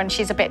her when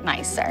she's a bit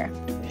nicer.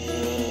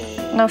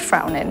 No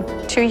frowning.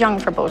 Too young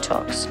for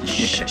Botox.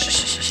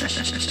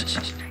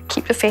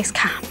 Keep the face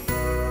calm.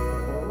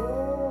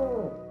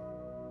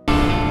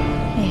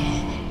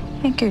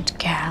 Yeah, a good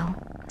girl.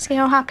 See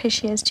how happy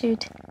she is,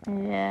 Jude?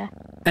 Yeah.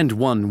 And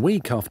 1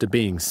 week after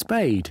being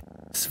spayed,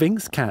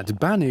 Sphinx cat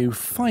Banu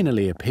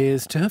finally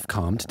appears to have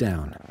calmed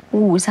down.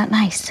 Ooh, is that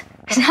nice?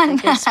 Is that a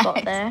good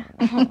spot there?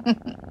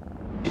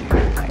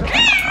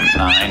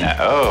 I know.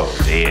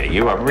 Oh dear,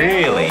 you are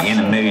really in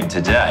a mood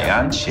today,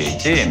 aren't you?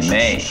 Dear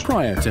me.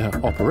 Prior to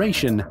her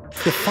operation,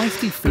 the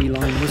feisty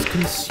feline was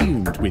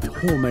consumed with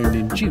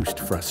hormone-induced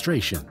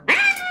frustration.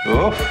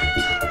 Oof.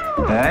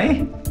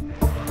 Hey?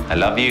 I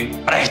love you,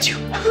 but I hate you.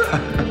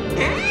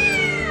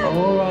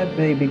 All right,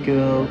 baby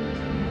girl.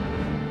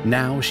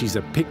 Now she's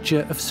a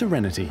picture of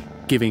serenity,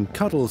 giving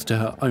cuddles to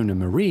her owner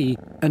Marie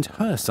and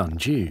her son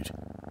Jude.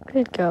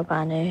 Good girl,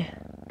 Banu.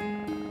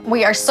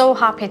 We are so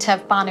happy to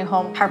have Banu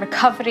home. Her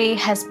recovery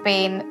has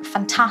been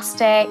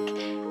fantastic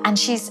and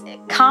she's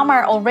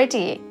calmer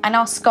already. I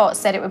know Scott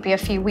said it would be a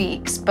few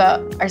weeks,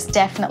 but there's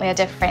definitely a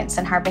difference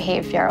in her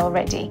behaviour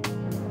already.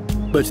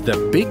 But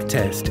the big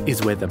test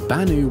is whether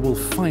Banu will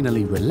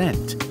finally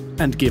relent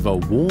and give a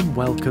warm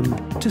welcome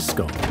to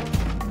Scott.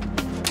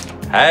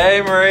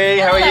 Hey Marie,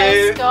 how are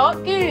you?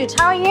 Scott, good.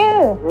 How are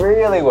you?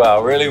 Really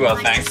well,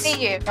 Nice thanks. to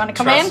see you. You want to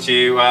come in? Trust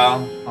you,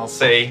 well, I'll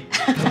see.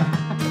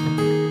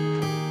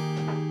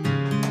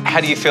 How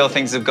do you feel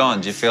things have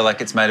gone? Do you feel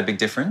like it's made a big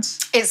difference?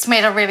 It's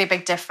made a really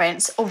big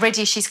difference.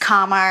 Already she's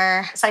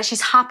calmer. It's like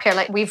she's happier.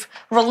 Like we've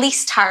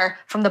released her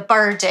from the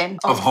burden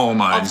Of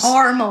hormones.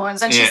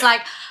 And she's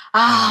like,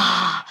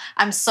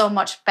 I'm so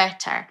much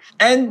better.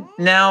 And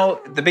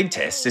now the big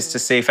test is to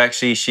see if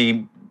actually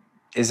she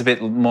is a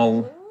bit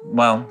more,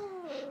 well,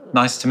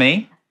 nice to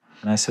me.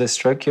 Can I sort of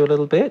stroke you a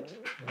little bit?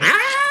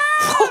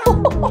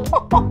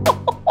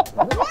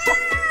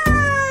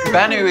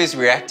 Banu is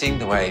reacting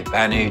the way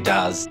Banu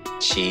does.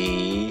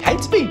 She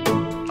hates me.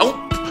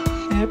 Oh,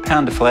 yeah,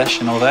 pound of flesh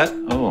and all that.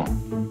 Oh.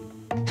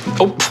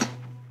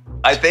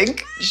 I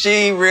think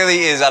she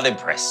really is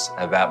unimpressed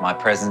about my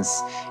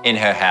presence in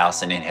her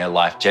house and in her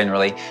life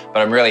generally,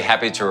 but I'm really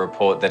happy to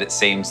report that it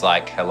seems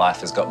like her life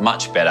has got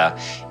much better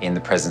in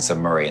the presence of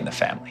Marie and the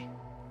family.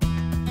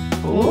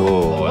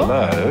 Oh,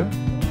 hello.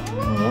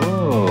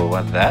 Oh,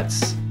 well,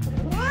 that's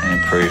an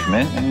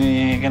improvement. And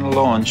you're going to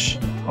launch.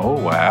 Oh,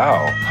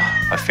 wow.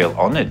 I feel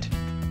honoured.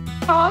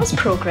 Oh, that was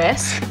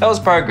progress. That was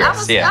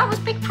progress, yeah. That was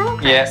big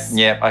progress.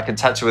 Yeah, I could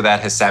touch her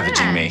without her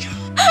savaging me.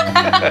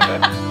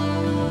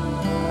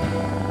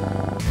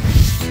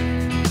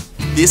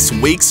 This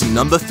week's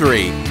number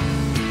 3.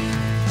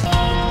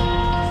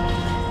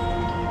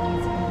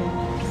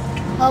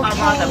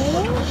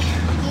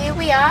 Okay, here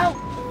we are.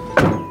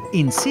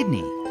 In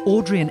Sydney,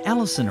 Audrey and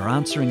Alison are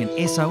answering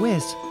an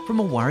SOS from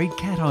a worried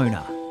cat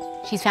owner.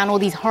 She's found all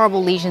these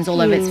horrible lesions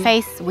all over its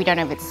face. We don't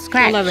know if it's a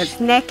scratch. All over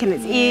its neck and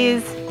its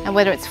ears. And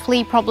whether it's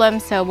flea problem,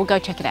 so we'll go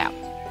check it out.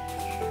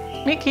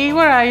 Mickey,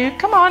 where are you?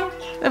 Come on.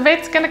 The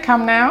vet's going to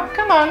come now.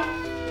 Come on.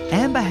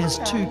 Amber has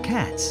 2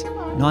 cats,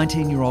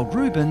 19-year-old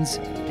Rubens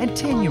and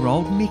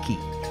 10-year-old Mickey.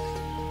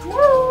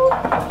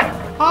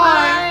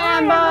 Hi,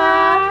 Amber.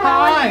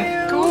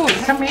 Hi. Good.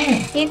 Come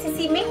in. Here to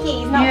see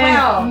Mickey. He's not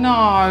well.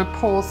 No,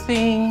 poor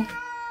thing.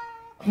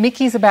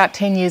 Mickey's about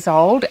 10 years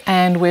old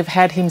and we've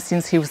had him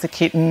since he was a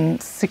kitten,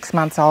 6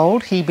 months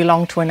old. He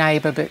belonged to a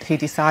neighbour, but he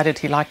decided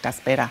he liked us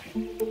better.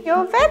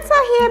 Your vets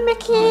are here,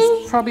 Mickey.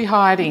 He's probably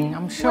hiding.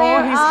 I'm sure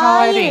Where he's are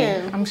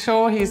hiding. you? I'm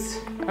sure he's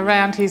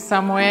around here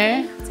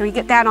somewhere. So we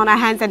get down on our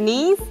hands and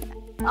knees.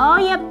 Oh,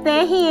 yep,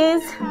 there he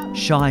is.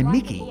 Shy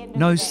Mickey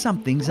knows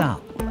something's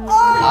up.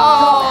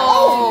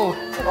 Oh!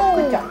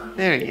 Good job.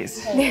 There he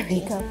is. There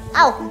we go.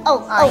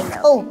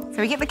 Oh.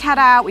 So we get the cat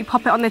out, we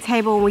pop it on the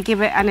table and we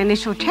give it an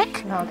initial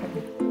check. Okay.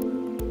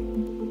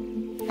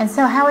 And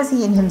so how is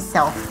he in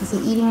himself? Is he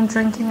eating and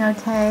drinking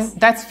okay?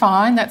 That's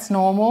fine, that's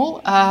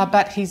normal,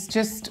 but he's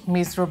just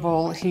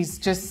miserable. He's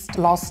just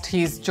lost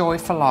his joy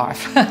for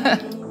life.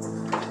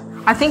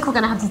 I think we're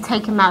going to have to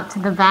take him out to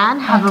the van,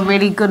 have a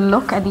really good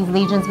look at these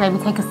lesions, maybe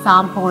take a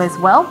sample as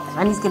well.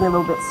 And he's getting a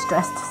little bit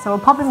stressed. So we'll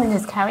pop him in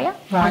his carrier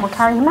and we'll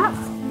carry him out.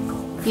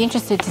 Be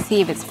interested to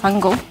see if it's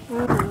fungal.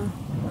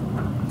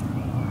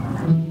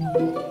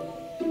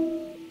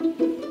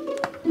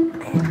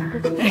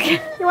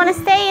 You want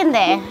to stay in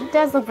there? It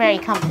does look very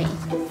comfy.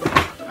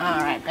 All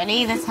right,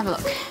 Benny, let's have a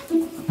look.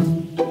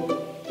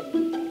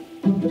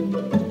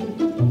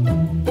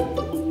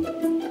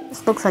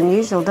 This looks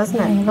unusual, doesn't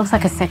it? It looks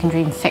like a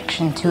secondary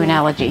infection to an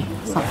allergy,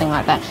 something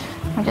like that.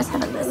 I just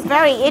have a look.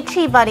 Very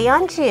itchy, buddy,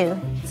 aren't you?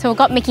 So we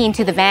got Mickey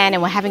into the van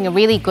and we're having a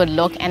really good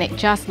look and it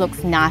just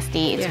looks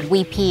nasty. It's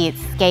weepy,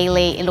 it's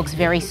scaly, it looks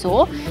very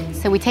sore.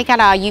 So we take out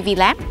our UV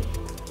lamp.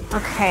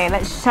 Okay,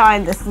 let's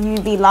shine this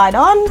UV light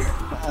on.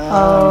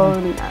 Oh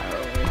no.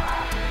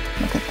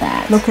 Look at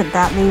that. Look at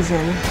that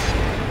lesion.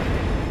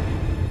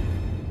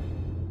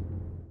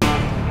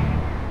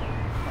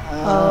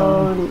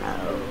 Oh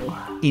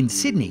no. In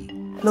Sydney,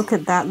 Look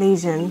at that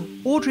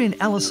lesion. Audrey and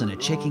Alison are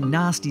checking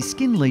nasty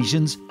skin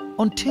lesions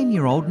on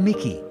 10-year-old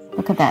Mickey.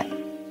 Look at that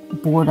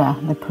border,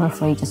 the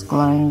periphery just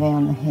glowing there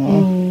on the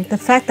hair. The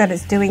fact that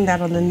it's doing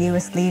that on the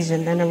newest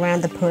lesion and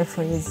around the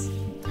peripheries.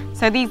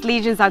 So these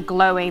lesions are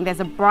glowing. There's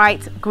a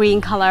bright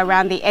green colour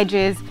around the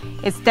edges.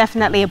 It's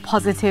definitely a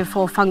positive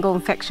for fungal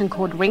infection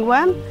called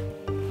ringworm.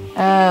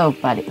 Oh,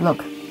 buddy,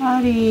 look.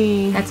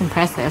 Buddy. That's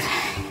impressive.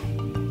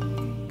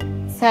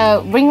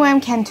 So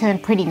ringworm can turn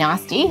pretty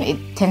nasty.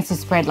 It tends to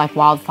spread like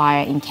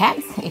wildfire in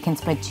cats. It can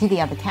spread to the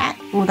other cat.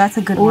 Oh, that's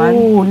a good one.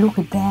 Oh, look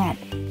at that.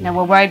 Now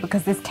we're worried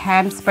because this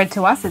can spread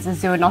to us. It's a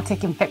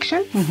zoonotic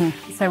infection.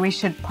 So we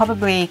should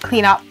probably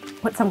clean up,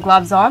 put some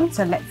gloves on.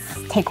 So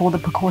let's take all the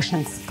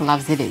precautions.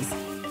 Gloves it is.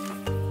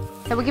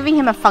 So we're giving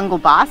him a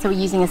fungal bath. So we're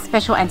using a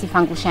special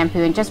antifungal shampoo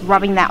and just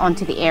rubbing that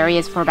onto the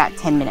areas for about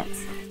 10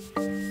 minutes.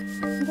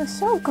 You're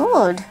so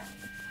good.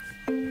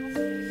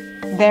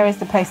 There is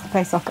the place to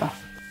play soccer.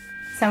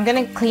 So I'm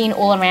going to clean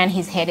all around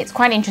his head. It's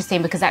quite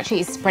interesting because actually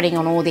it's spreading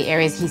on all the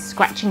areas he's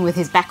scratching with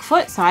his back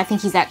foot. So I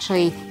think he's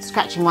actually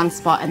scratching one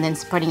spot and then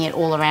spreading it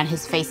all around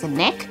his face and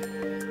neck.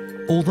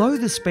 Although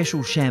the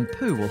special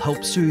shampoo will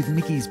help soothe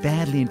Mickey's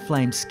badly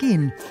inflamed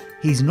skin,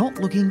 he's not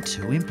looking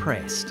too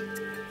impressed.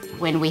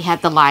 When we had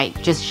the light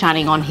just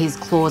shining on his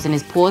claws and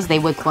his paws, they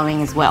were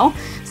glowing as well.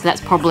 So that's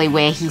probably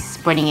where he's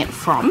spreading it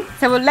from.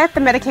 So we'll let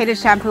the medicated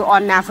shampoo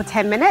on now for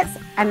 10 minutes.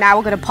 And now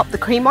we're going to pop the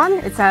cream on.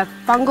 It's a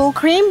fungal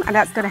cream and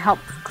that's going to help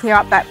clear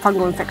up that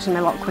fungal infection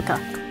a lot quicker.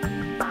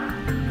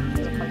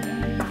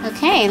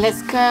 Okay,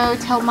 let's go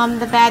tell Mum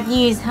the bad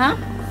news, huh?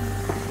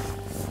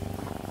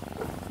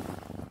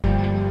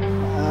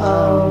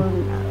 Oh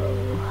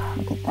no.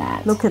 Look at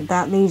that. Look at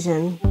that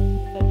lesion.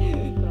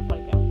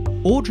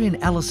 Audrey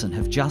and Alison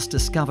have just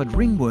discovered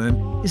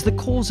ringworm is the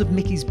cause of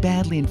Mickey's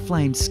badly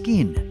inflamed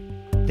skin.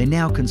 They're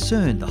now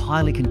concerned the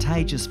highly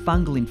contagious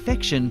fungal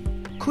infection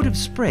could have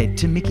spread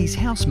to Mickey's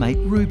housemate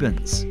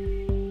Rubens.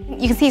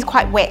 You can see he's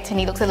quite wet and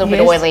he looks a little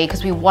bit oily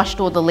because we washed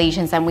all the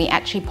lesions and we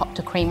actually popped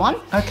a cream on.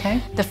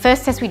 Okay. The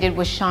first test we did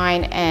was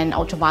shine an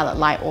ultraviolet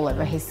light all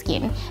over his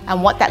skin,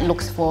 and what that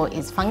looks for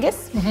is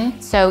fungus.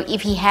 So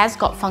if he has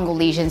got fungal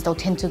lesions, they'll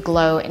tend to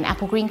glow an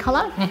apple green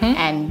colour,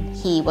 and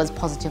he was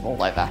positive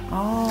all over.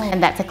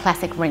 And that's a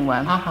classic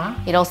ringworm.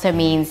 It also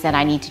means that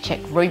I need to check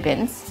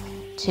Rubens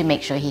to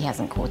make sure he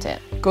hasn't caught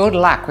it. Good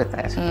luck with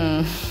that.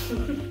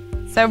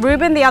 So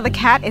Reuben, the other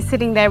cat, is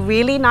sitting there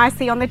really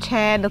nicely on the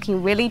chair,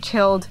 looking really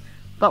chilled.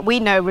 But we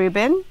know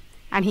Reuben,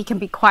 and he can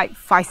be quite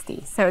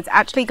feisty. So it's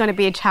actually going to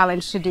be a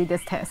challenge to do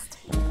this test.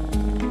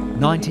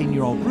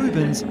 19-year-old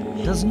Rubens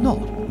does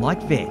not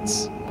like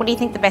vets. What do you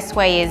think the best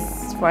way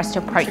is for us to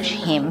approach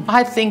him?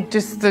 I think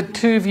just the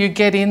two of you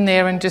get in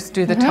there and just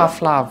do the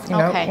tough love. You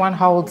know, one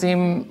holds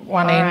him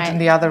one end and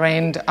the other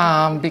end,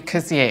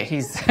 because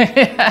he's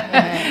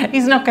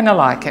he's not going to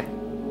like it.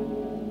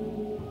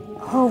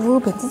 Oh,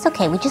 Rubens, it's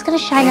okay. We're just going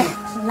to shine a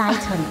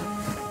light on him.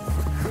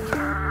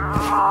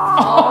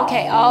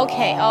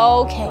 Okay.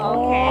 Oh,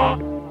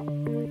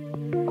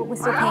 we're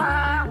still paying.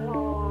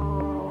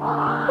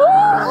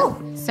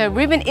 So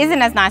Reuben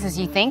isn't as nice as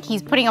you think.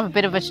 He's putting up a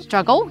bit of a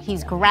struggle.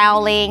 He's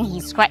growling,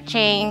 he's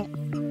scratching.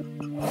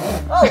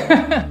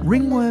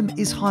 Ringworm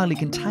is highly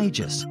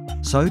contagious,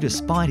 so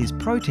despite his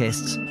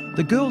protests,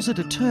 the girls are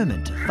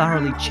determined to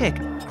thoroughly check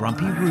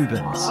grumpy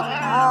Rubens.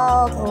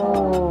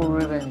 Oh,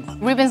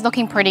 Rubens. Reuben's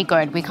looking pretty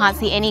good. We can't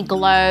see any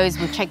glows.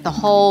 We've checked the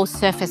whole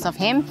surface of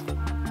him.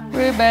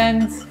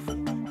 Rubens.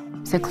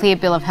 So clear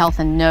bill of health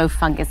and no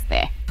fungus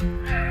there.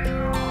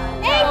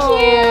 Thank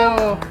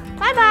you.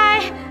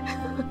 Bye-bye.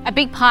 A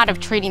big part of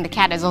treating the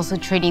cat is also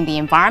treating the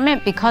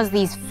environment. Because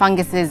these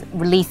funguses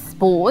release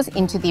spores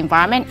into the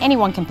environment,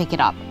 anyone can pick it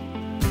up.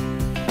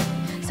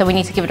 So we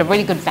need to give it a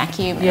really good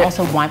vacuum and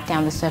also wipe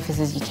down the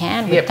surfaces you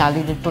can. With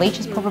diluted bleach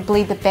is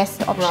probably the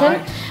best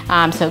option.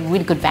 So a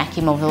really good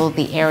vacuum of all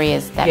the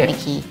areas that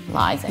Mickey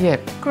lies in.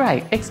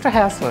 Great. Extra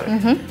housework.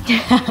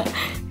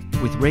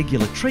 With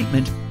regular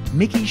treatment,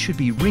 Mickey should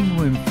be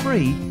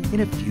ringworm-free in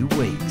a few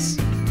weeks.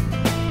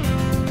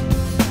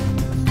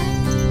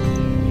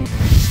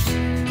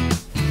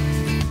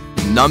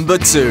 Number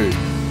 2.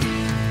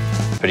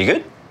 Pretty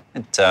good.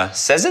 It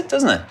says it,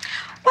 doesn't it?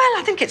 Well,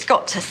 I think it's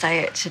got to say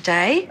it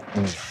today.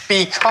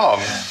 Be calm.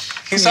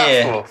 Who's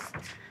that for?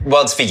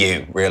 Well, it's for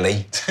you,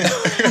 really.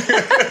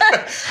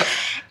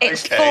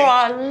 It's for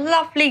our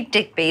lovely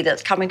Digby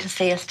that's coming to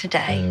see us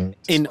today.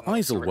 In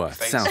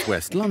Isleworth,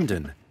 southwest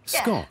London,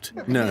 Scott,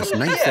 nurse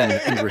Nathan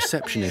and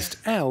receptionist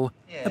Elle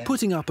are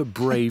putting up a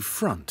brave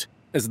front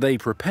as they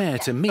prepare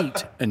to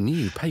meet a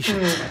new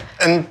patient.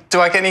 And do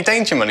I get any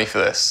danger money for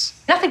this?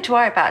 Nothing to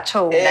worry about at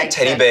all, Nathan.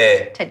 Teddy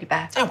bear. Teddy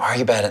bear. Don't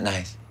worry about it,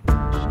 Nate.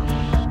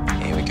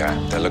 Here we go.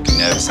 They're looking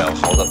nervous. I'll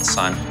hold up the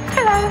sign.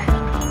 Hello.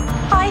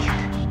 Hi.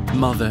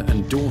 Mother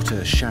and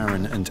daughter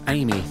Sharon and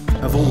Amy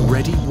have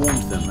already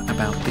warned them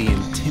about the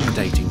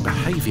intimidating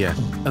behaviour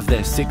of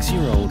their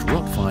 6-year-old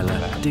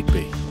Rottweiler,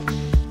 Digby.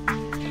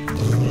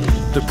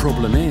 The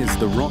problem is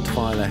the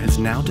Rottweiler has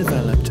now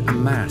developed a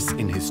mass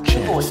in his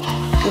chest.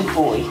 Good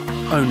boy.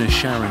 Owner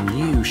Sharon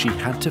knew she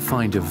had to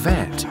find a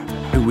vet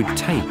who would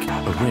take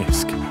a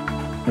risk.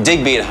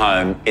 Digby at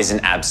home is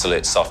an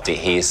absolute softie.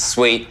 He is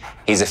sweet,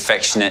 he's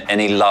affectionate, and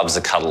he loves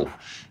a cuddle.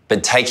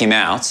 But take him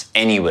out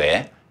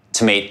anywhere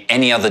to meet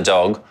any other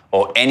dog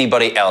or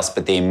anybody else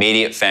but the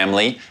immediate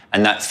family,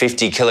 and that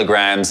 50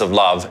 kilograms of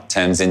love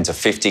turns into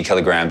 50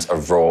 kilograms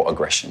of raw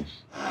aggression.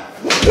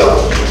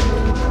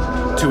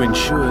 To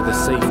ensure the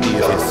safety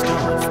of his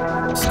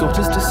staff, Scott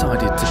has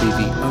decided to be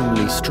the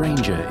only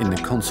stranger in the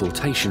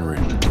consultation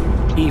room.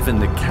 Even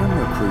the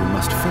camera crew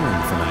must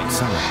film from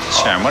outside.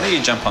 Sharon, why don't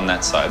you jump on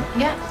that side?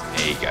 Yeah.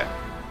 There you go.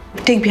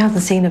 Digby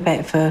hasn't seen a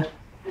vet for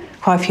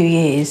quite a few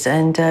years,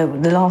 and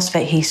the last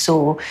vet he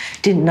saw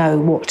didn't know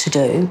what to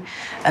do.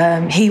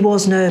 He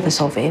was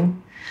nervous of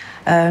him,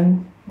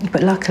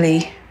 but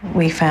luckily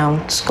we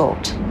found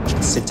Scott.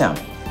 Sit down.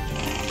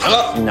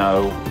 Hello.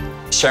 No.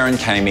 Sharon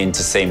came in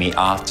to see me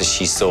after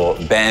she saw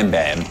Bam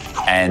Bam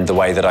and the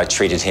way that I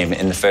treated him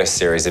in the first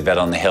series of Vet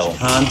on the Hill.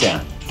 Calm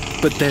down.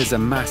 But there's a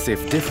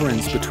massive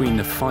difference between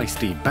the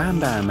feisty Bam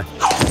Bam and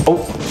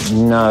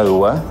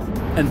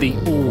the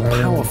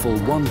all-powerful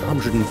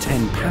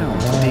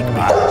 110-pound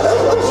Digby.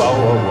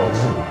 Whoa.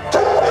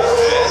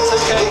 It's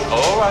okay.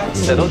 All right,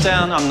 settle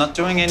down. I'm not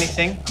doing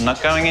anything. I'm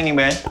not going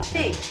anywhere.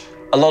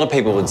 A lot of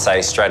people would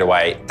say straight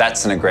away,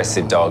 that's an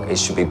aggressive dog, it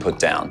should be put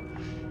down.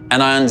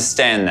 And I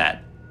understand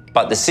that.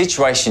 But the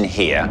situation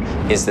here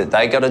is that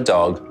they got a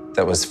dog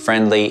that was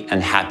friendly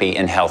and happy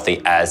and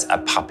healthy as a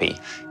puppy.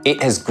 It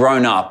has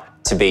grown up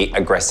to be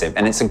aggressive,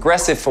 and it's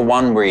aggressive for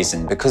one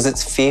reason, because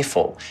it's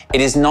fearful.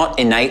 It is not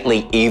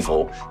innately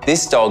evil.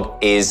 This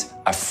dog is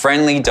a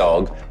friendly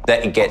dog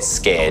that it gets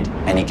scared,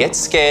 and he gets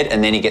scared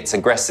and then he gets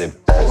aggressive.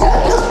 Okay.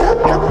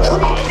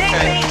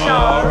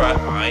 All right,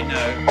 I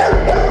know.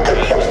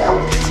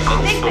 It's a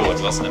little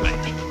forward, wasn't it, mate?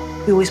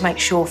 We always make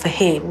sure for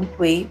him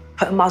we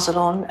put a muzzle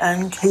on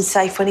and he's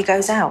safe when he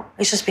goes out.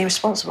 It's just being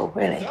responsible,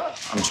 really.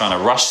 I'm trying to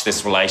rush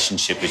this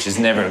relationship, which is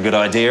never a good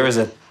idea, is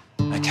it?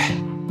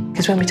 Okay.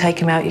 Because when we take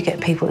him out, you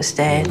get people that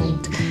stare,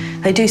 and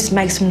they do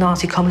make some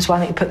nasty comments. Why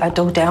don't you put that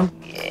dog down?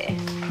 Yeah.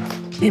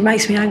 It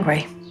makes me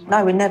angry.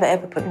 No, we never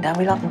ever put him down.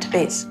 We love him to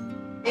bits.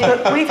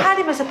 But we've had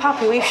him as a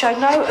puppy. We've shown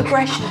no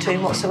aggression to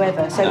him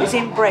whatsoever. So it was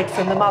inbred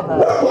from the mother.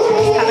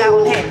 He's come out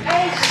on him.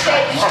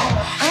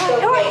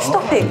 All right,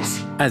 stop it.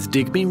 As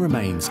Digby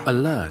remains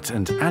alert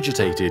and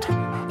agitated,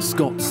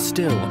 Scott's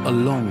still a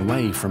long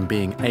way from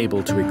being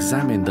able to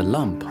examine the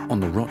lump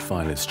on the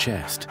Rottweiler's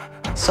chest.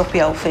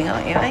 Soppy old thing,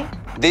 aren't you, eh?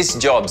 This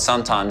job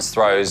sometimes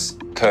throws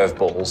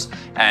curveballs,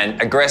 and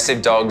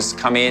aggressive dogs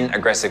come in,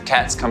 aggressive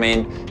cats come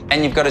in,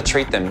 and you've got to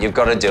treat them, you've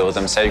got to deal with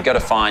them, so you've got to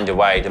find a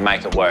way to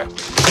make it work. All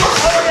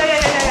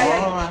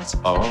right,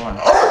 all right,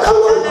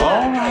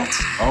 all right,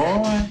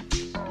 all right.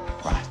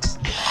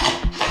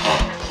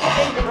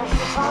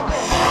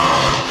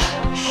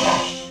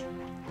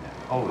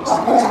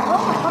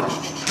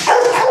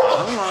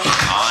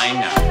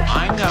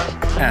 I know.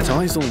 At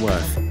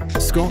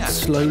Isleworth, Scott's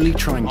slowly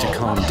trying to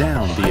calm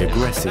down the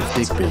aggressive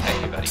Digby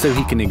so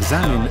he can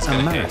examine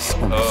a mass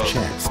on his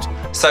chest.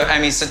 So,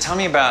 Amy, tell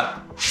me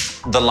about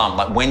the lump.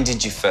 Like, when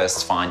did you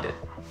first find it?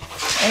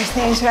 I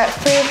think it was about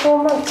 3 or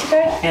 4 months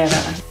ago.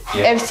 Yeah.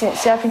 Ever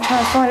since I've been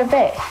trying to find a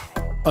vet.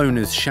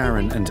 Owners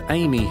Sharon and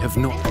Amy have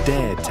not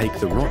dared take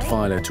the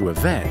Rottweiler to a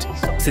vet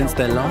since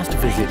their last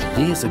visit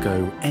years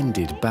ago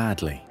ended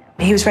badly.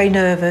 He was very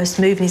nervous,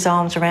 moving his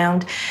arms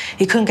around.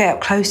 He couldn't get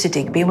up close to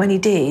Digby, and when he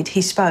did,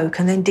 he spoke,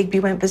 and then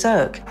Digby went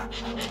berserk.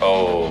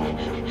 Oh,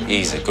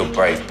 he's a good,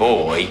 brave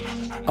boy.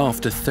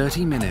 After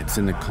 30 minutes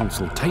in the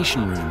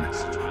consultation room,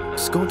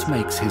 Scott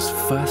makes his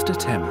first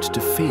attempt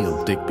to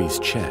feel Digby's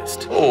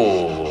chest.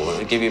 Oh,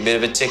 it'll give you a bit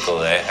of a tickle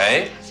there,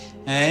 hey?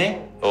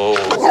 Hey? Oh.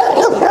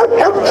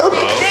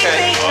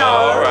 Okay,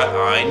 all right,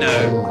 I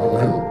know.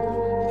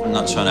 I'm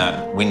not trying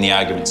to win the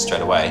argument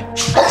straight away.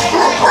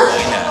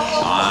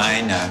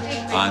 I know,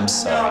 I'm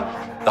sorry.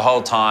 The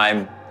whole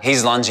time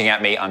he's lunging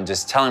at me, I'm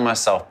just telling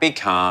myself, be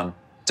calm,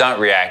 don't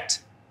react,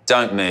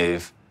 don't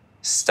move,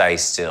 stay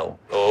still.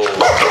 Oh.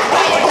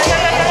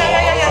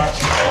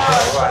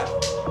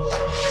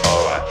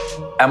 All right.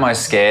 Am I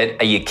scared?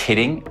 Are you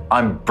kidding?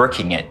 I'm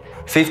bricking it.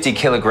 50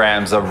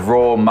 kilograms of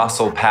raw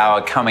muscle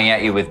power coming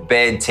at you with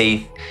bared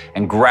teeth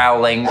and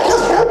growling.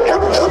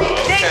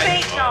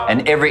 Okay.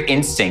 And every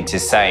instinct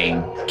is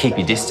saying, keep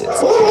your distance.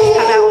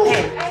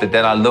 But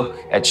then I look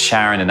at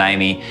Sharon and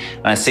Amy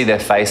and I see their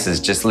faces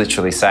just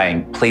literally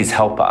saying, please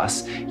help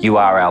us. You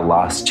are our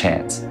last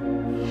chance.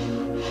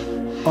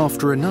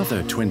 After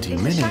another 20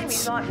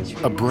 minutes,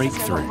 a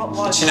breakthrough.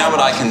 But you know what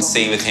I can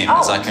see with him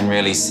is I can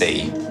really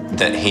see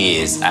that he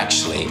is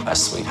actually a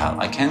sweetheart.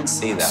 I can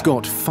see that.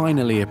 Scott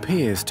finally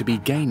appears to be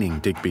gaining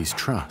Digby's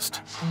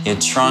trust. You're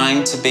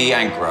trying to be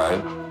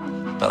aggro,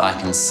 but I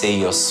can see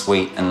you're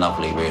sweet and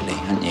lovely, really,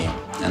 aren't you?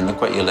 And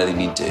look what you're letting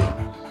me do.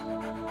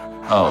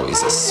 Oh,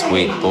 he's a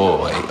sweet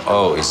boy.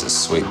 Oh, he's a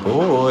sweet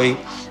boy.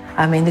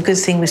 I mean, the good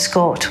thing with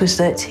Scott was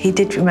that he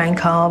did remain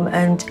calm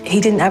and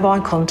he didn't have eye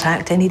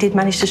contact and he did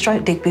manage to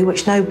stroke Digby,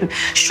 which no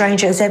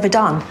stranger has ever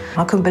done.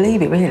 I couldn't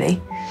believe it,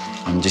 really.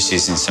 I'm just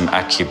using some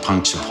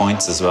acupuncture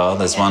points as well.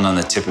 There's one on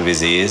the tip of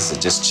his ears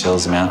that just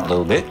chills him out a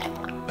little bit.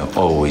 They're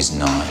always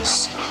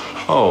nice.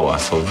 Oh, I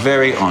feel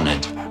very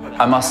honoured.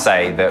 I must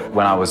say that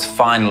when I was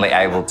finally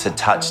able to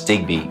touch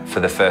Digby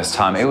for the first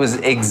time, it was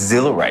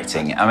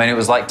exhilarating. I mean, it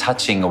was like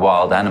touching a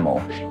wild animal.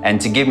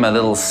 And to give him a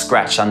little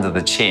scratch under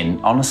the chin,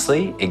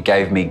 honestly, it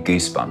gave me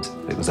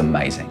goosebumps. It was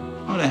amazing.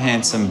 What a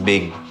handsome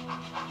big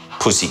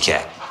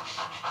pussycat.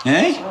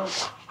 Eh?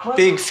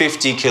 Big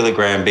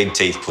 50-kilogram, big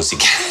teeth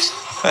pussycat.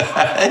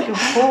 Good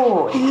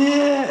boy.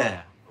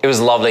 Yeah. It was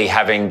lovely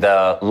having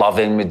the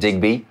love-in with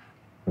Digby,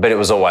 but it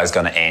was always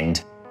going to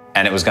end.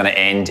 And it was going to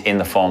end in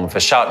the form of a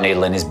sharp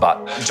needle in his butt.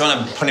 Do you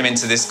want to put him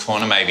into this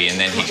corner maybe and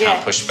then he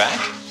can't push back?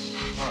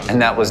 And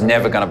that was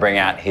never going to bring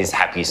out his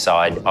happy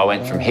side. I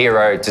went from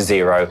hero to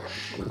zero,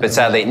 but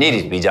sadly it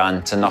needed to be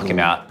done to knock him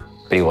out,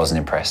 but he wasn't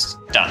impressed.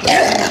 Done.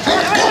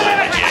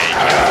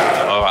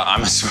 All right,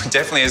 I'm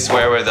definitely a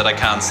swear word that I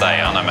can't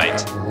say, aren't I,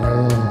 mate?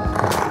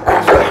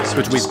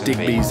 But with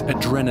Digby's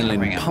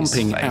adrenaline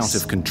pumping out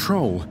of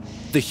control,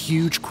 the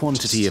huge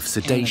quantity of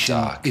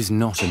sedation is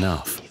not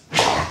enough.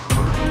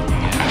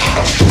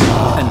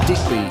 And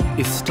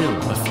Digby is still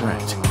a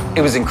threat.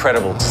 It was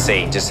incredible to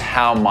see just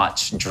how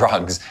much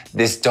drugs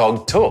this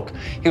dog took.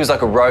 He was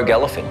like a rogue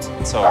elephant.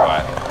 It's all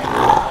right.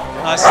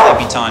 Nice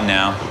sleepy time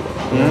now.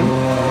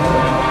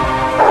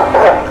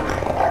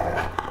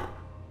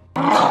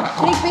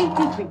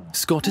 Digby.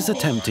 Scott is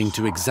attempting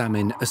to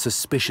examine a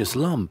suspicious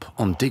lump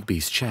on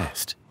Digby's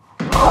chest.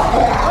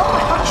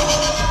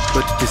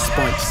 But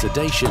despite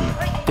sedation,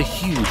 the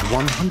huge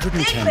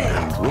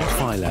 110-pound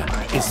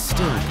Rottweiler is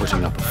still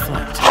putting up a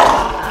fight.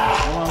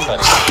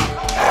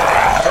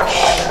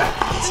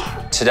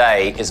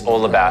 Today is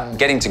all about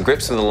getting to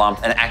grips with the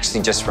lump and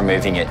actually just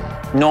removing it.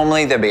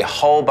 Normally there'd be a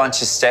whole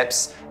bunch of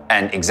steps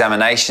and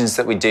examinations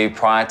that we do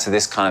prior to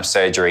this kind of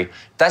surgery.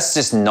 That's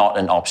just not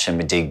an option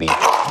with Digby.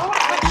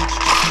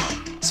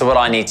 So what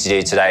I need to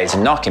do today is to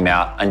knock him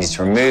out. I need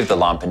to remove the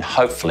lump and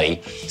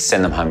hopefully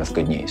send them home with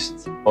good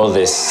news. All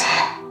this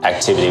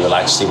activity will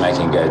actually make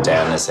him go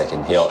down in a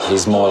second.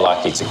 He's more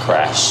likely to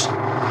crash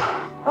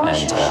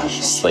and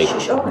sleep.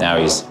 Now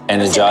he's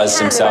energized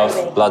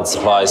himself, blood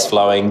supply is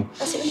flowing,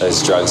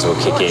 those drugs will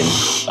kick in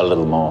a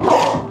little more.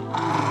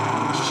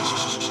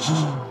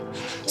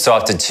 So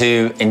after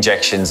 2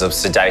 injections of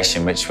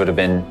sedation, which would have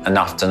been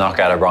enough to knock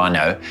out a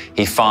rhino,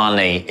 he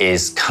finally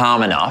is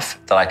calm enough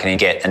that I can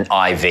get an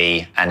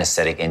IV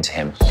anaesthetic into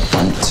him.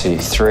 1, 2,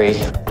 3.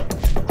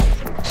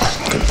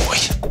 Good boy.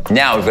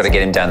 Now we've got to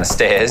get him down the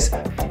stairs,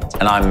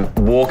 and I'm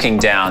walking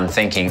down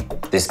thinking,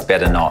 this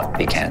better not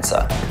be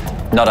cancer.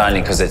 Not only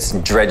because it's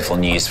dreadful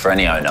news for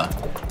any owner,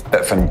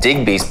 but from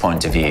Digby's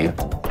point of view,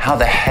 how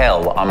the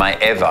hell am I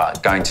ever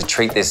going to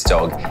treat this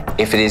dog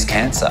if it is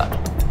cancer?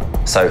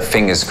 So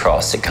fingers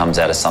crossed it comes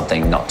out as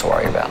something not to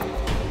worry about.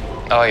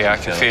 Oh yeah, I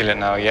can feel it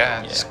now,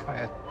 yeah. It's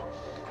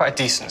quite a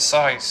decent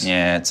size.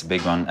 Yeah, it's a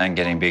big one and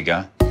getting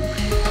bigger.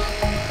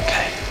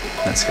 Okay,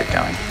 let's get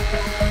going.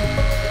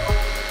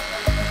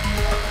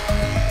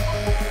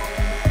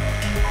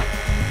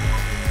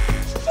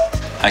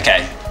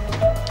 Okay,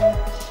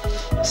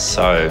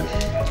 so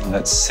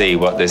let's see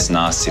what this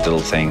nasty little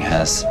thing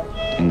has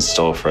in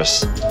store for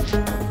us.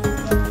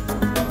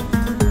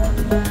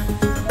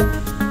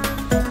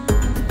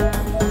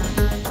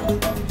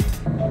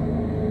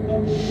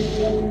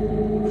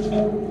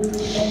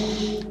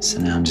 So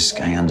now I'm just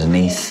going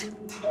underneath,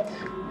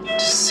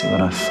 just see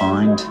what I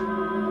find.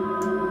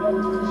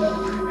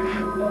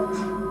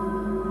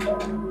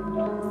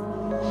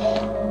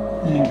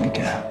 There we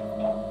go.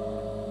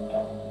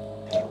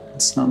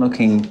 It's not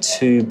looking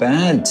too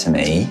bad to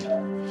me.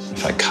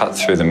 If I cut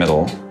through the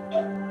middle.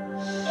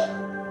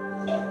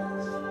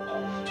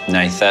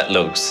 Nath, that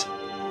looks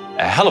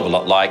a hell of a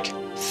lot like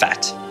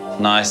fat.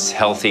 Nice,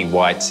 healthy,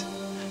 white,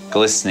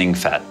 glistening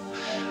fat.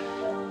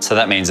 So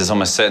that means there's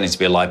almost certainly to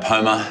be a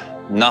lipoma.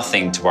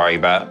 Nothing to worry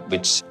about,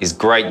 which is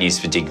great news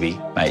for Digby.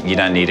 Mate, you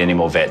don't need any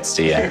more vets,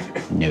 do you?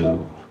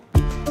 No.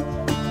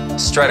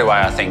 Straight away,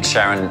 I think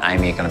Sharon and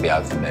Amy are going to be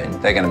over the moon.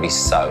 They're going to be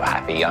so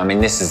happy. I mean,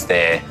 this is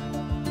their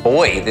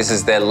boy, this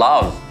is their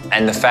love.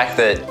 And the fact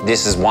that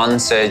this is one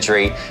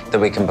surgery that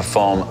we can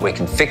perform, we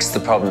can fix the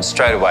problem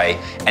straight away,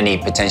 and he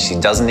potentially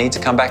doesn't need to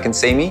come back and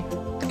see me,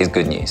 is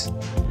good news.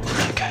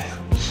 Okay,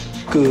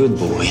 good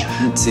boy,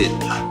 that's it.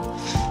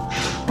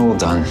 All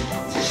done.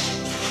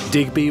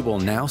 Digby will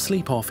now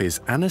sleep off his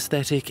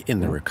anaesthetic in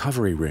the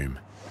recovery room,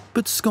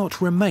 but Scott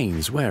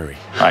remains wary.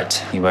 Right,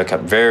 he woke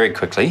up very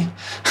quickly,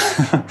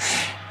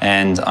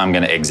 and I'm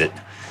going to exit.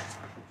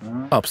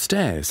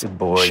 Upstairs,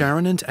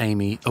 Sharon and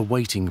Amy are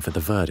waiting for the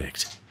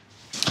verdict.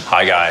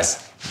 Hi,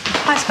 guys.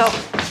 Hi, Scott.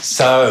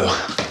 So,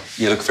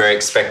 you look very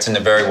expectant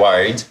and very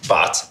worried,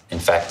 but in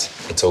fact,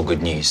 it's all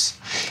good news.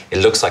 It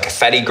looks like a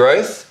fatty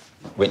growth,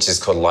 which is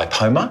called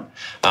lipoma,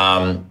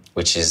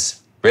 which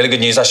is Really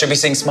good news. I should be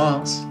seeing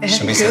smiles.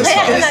 Should be seeing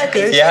smiles.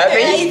 You happy?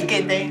 It is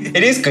good news.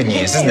 It is good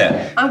news, isn't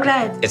it? I'm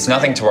glad. It's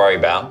nothing to worry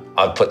about.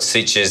 I've put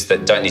stitches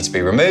that don't need to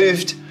be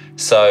removed.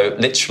 So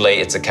literally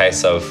it's a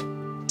case of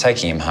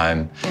taking him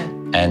home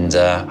and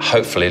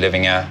hopefully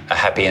living a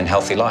happy and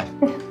healthy life.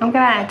 I'm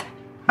glad.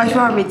 I was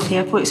worried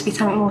here. I thought it would be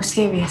something more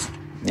serious.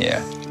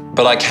 Yeah.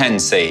 But I can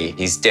see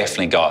he's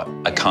definitely got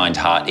a kind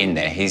heart in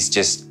there. He's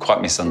just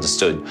quite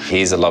misunderstood.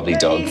 He's a lovely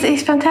dog.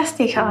 He's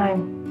fantastic at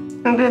home.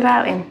 Remember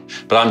about him.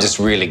 But I'm just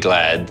really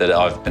glad that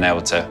I've been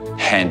able to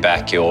hand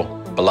back your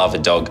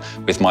beloved dog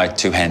with my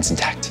 2 hands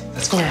intact.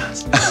 That's quite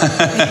nice.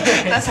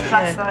 That's a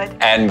plus side.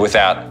 And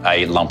without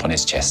a lump on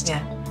his chest.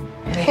 Yeah.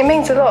 It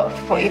means a lot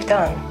for what you've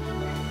done.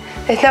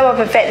 There's no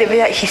other vet that would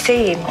actually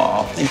see him.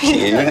 Oh, thank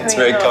you. That's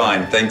very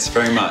kind. Thanks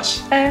very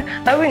much.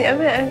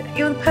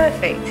 You're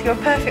perfect. You're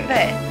a perfect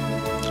vet.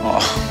 Oh,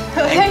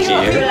 thank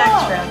you.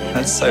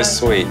 That's so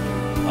sweet.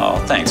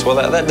 Oh, thanks. Well,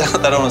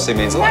 that honestly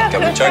means a lot.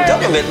 Got me choked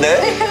up a bit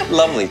there.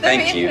 Lovely,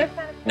 thank you.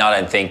 No, I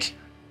don't think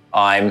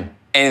I'm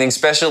anything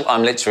special.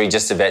 I'm literally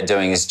just a vet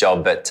doing his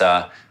job, but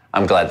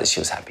I'm glad that she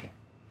was happy.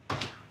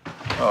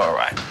 All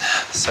right,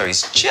 so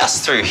he's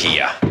just through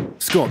here.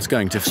 Scott's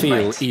going to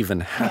feel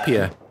even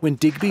happier when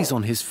Digby's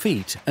on his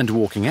feet and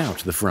walking out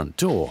the front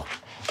door.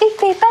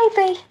 Digby,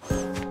 baby.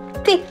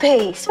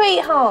 Digby,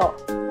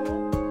 sweetheart.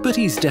 But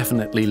he's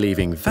definitely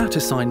leaving that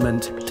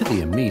assignment to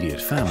the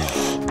immediate family.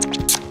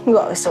 You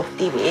got a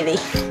softie, really.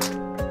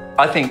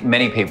 I think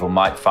many people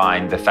might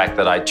find the fact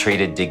that I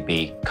treated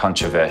Digby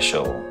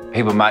controversial.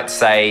 People might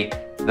say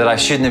that I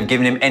shouldn't have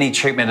given him any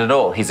treatment at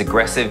all. He's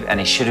aggressive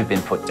and he should have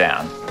been put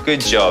down.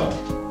 Good job.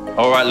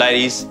 All right,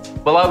 ladies.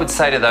 Well, I would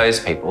say to those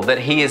people that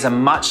he is a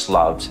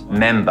much-loved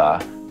member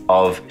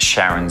of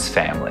Sharon's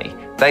family.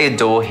 They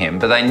adore him,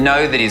 but they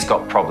know that he's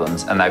got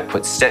problems and they've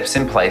put steps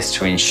in place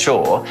to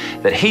ensure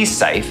that he's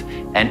safe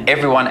and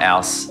everyone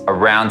else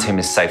around him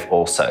is safe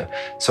also.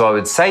 So I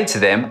would say to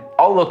them,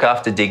 I'll look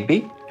after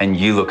Digby and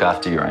you look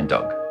after your own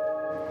dog.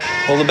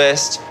 All the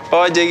best.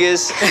 Bye,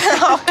 diggers.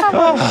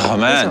 Oh,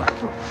 man.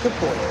 Good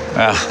boy.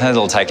 Wow,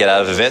 that'll take it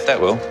out of a vet, that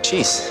will.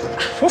 Jeez.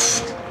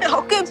 Oof.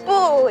 Oh, good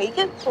boy,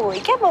 good boy.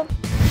 Come on.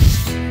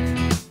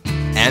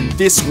 And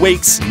this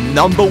week's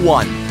number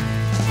 1.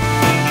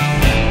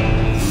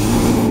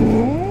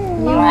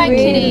 Hi,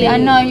 kitty. I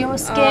know you were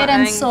scared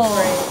and sore.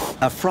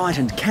 A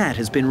frightened cat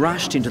has been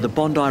rushed into the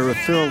Bondi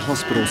Referral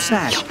Hospital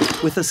SASH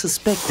with a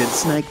suspected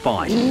snake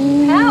bite.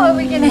 How are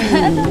we going to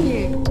handle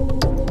you?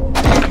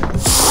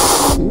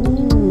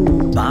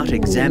 But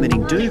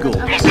examining Dougal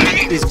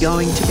is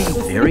going to be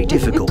very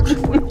difficult.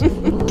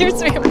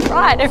 Gives me a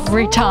fright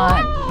every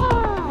time.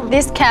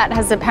 This cat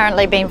has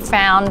apparently been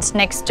found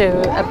next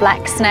to a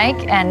black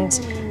snake, and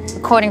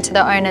according to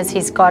the owners,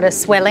 he's got a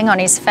swelling on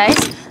his face.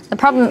 The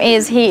problem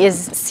is he is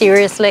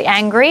seriously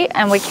angry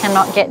and we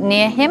cannot get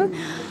near him.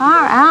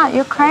 Far out,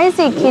 you're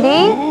crazy,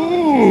 kitty.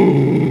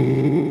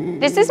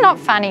 This is not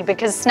funny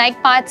because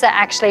snake bites are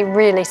actually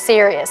really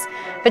serious,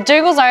 but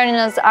Dougal's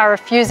owners are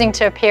refusing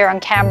to appear on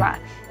camera.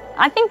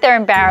 I think they're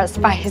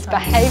embarrassed by his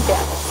behaviour.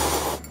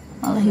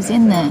 Well, he's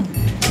in there.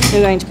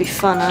 You're going to be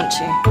fun, aren't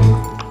you?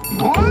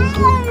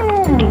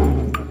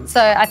 So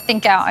I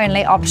think our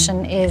only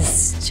option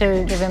is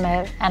to give him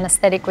an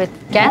anaesthetic with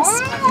gas.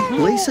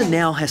 Lisa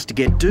now has to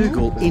get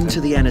Dougal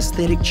into the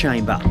anaesthetic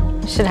chamber.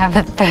 You should have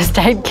a first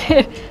aid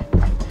kit.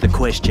 The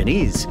question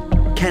is,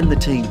 can the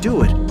team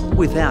do it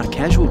without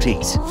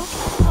casualties?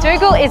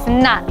 Dougal is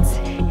nuts.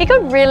 He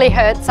could really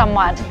hurt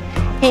someone.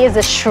 He is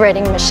a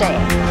shredding machine.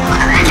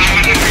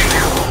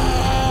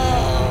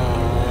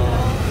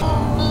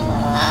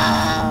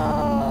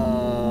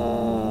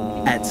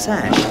 At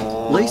SASH,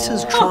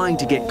 Lisa's trying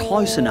to get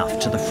close enough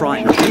to the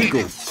frightened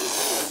Dougal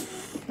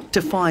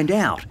to find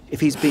out if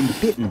he's been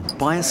bitten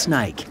by a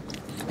snake.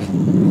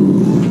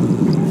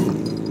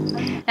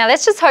 Now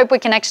let's just hope we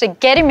can actually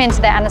get him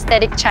into the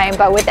anaesthetic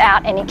chamber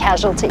without any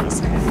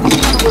casualties.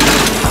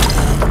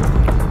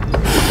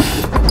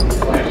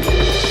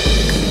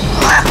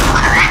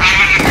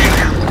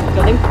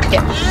 Got him?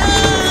 Yep.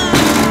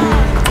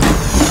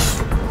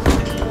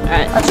 All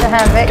right. Let your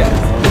hand, Vic.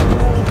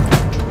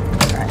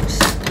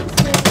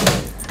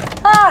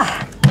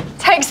 Ah,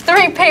 takes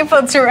 3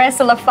 people to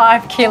wrestle a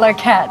 5-kilo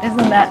cat.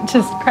 Isn't that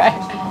just great?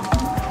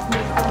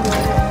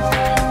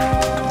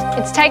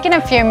 It's taken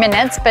a few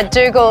minutes, but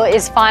Dougal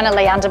is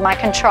finally under my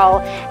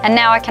control, and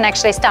now I can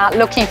actually start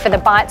looking for the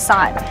bite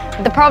site.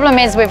 The problem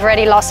is we've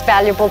already lost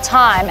valuable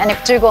time, and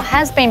if Dougal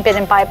has been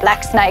bitten by a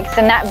black snake,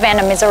 then that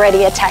venom is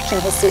already attacking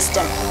his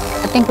system.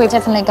 I think we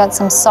definitely got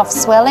some soft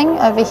swelling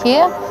over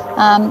here,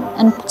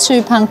 and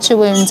 2 puncture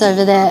wounds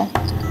over there.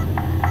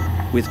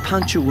 With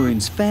puncture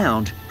wounds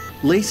found,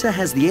 Lisa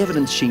has the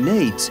evidence she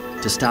needs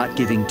to start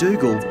giving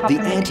Dougal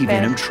the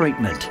anti-venom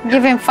treatment.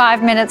 Give him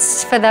 5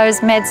 minutes for those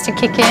meds to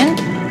kick in.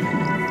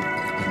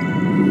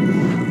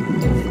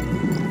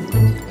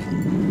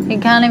 He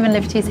can't even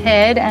lift his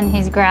head and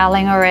he's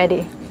growling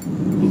already.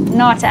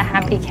 Not a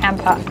happy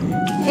camper.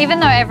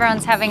 Even though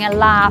everyone's having a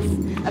laugh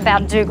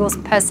about Dougal's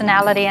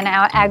personality and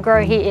how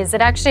aggro he is,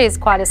 it actually is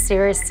quite a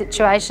serious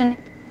situation.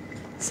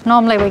 So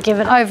normally we give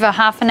it over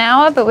half an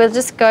hour, but we'll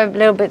just go a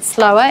little bit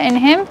slower in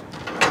him.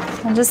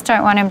 I just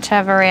don't want him to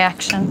have a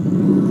reaction.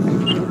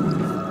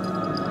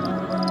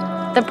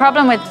 The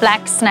problem with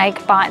black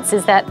snake bites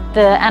is that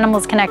the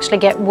animals can actually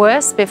get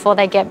worse before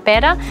they get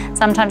better.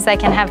 Sometimes they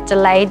can have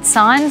delayed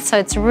signs, so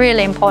it's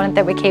really important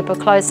that we keep a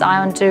close eye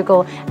on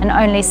Dougal and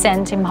only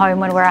send him home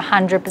when we're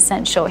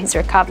 100% sure he's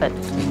recovered.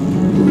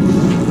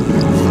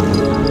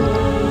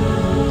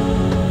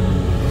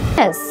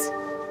 Yes,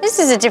 this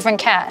is a different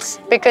cat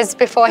because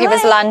before he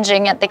was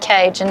lunging at the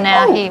cage and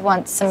now he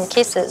wants some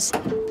kisses.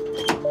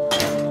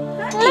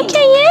 Look at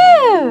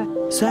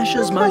you!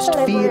 Sasha's most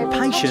feared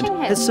patient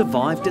has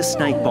survived a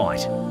snake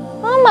bite.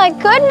 Oh my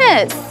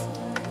goodness!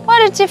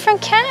 What a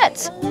different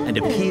cat! And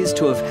appears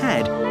to have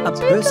had a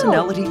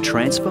personality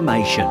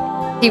transformation.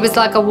 He was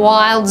like a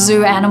wild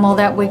zoo animal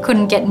that we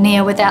couldn't get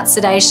near without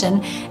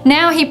sedation.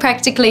 Now he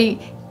practically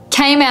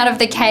came out of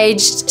the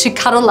cage to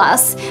cuddle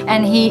us,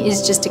 and he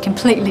is just a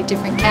completely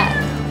different cat.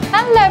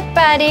 Hello,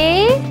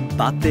 buddy!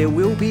 But there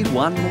will be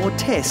one more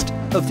test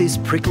of this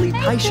prickly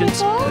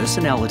patient's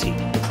personality.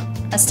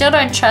 I still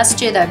don't trust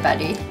you though,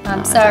 buddy.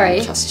 I'm sorry. I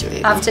don't trust you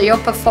either. After your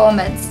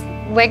performance.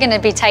 We're going to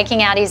be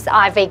taking out his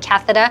IV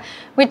catheter,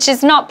 which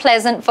is not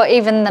pleasant for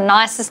even the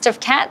nicest of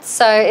cats,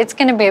 so it's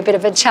going to be a bit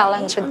of a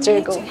challenge with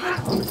Dougal.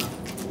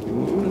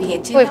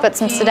 We've got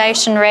some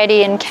sedation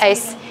ready in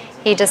case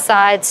he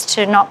decides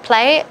to not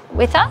play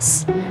with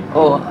us.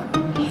 Or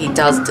he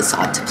does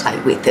decide to play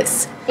with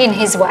us. In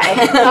his way,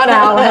 not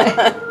our way.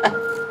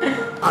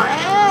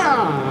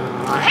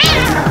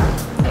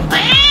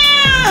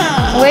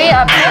 We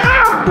are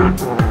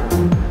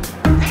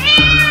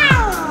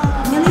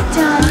nearly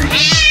done.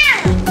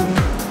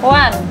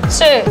 1, 2, 3.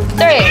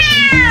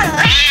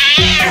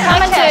 Come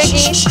on,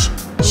 Dougie.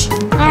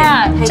 All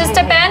right, just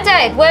a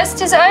Band-Aid.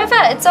 Worst is over.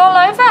 It's all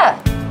over.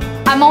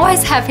 I'm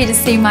always happy to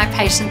see my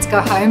patients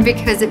go home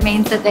because it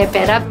means that they're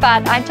better,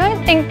 but I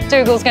don't think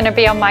Dougal's going to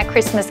be on my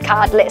Christmas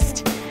card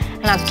list.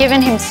 And I've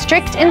given him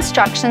strict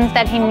instructions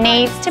that he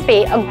needs to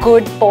be a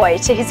good boy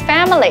to his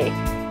family.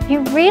 He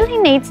really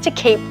needs to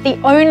keep the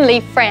only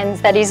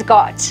friends that he's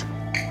got.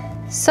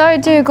 So,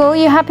 Dougal,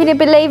 you happy to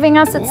be leaving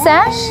us at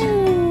Sash?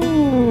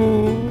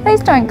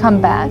 Please don't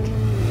come back.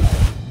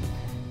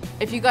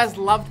 If you guys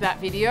loved that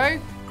video,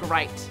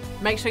 great.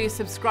 Make sure you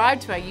subscribe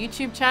to our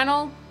YouTube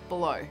channel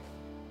below.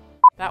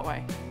 That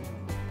way.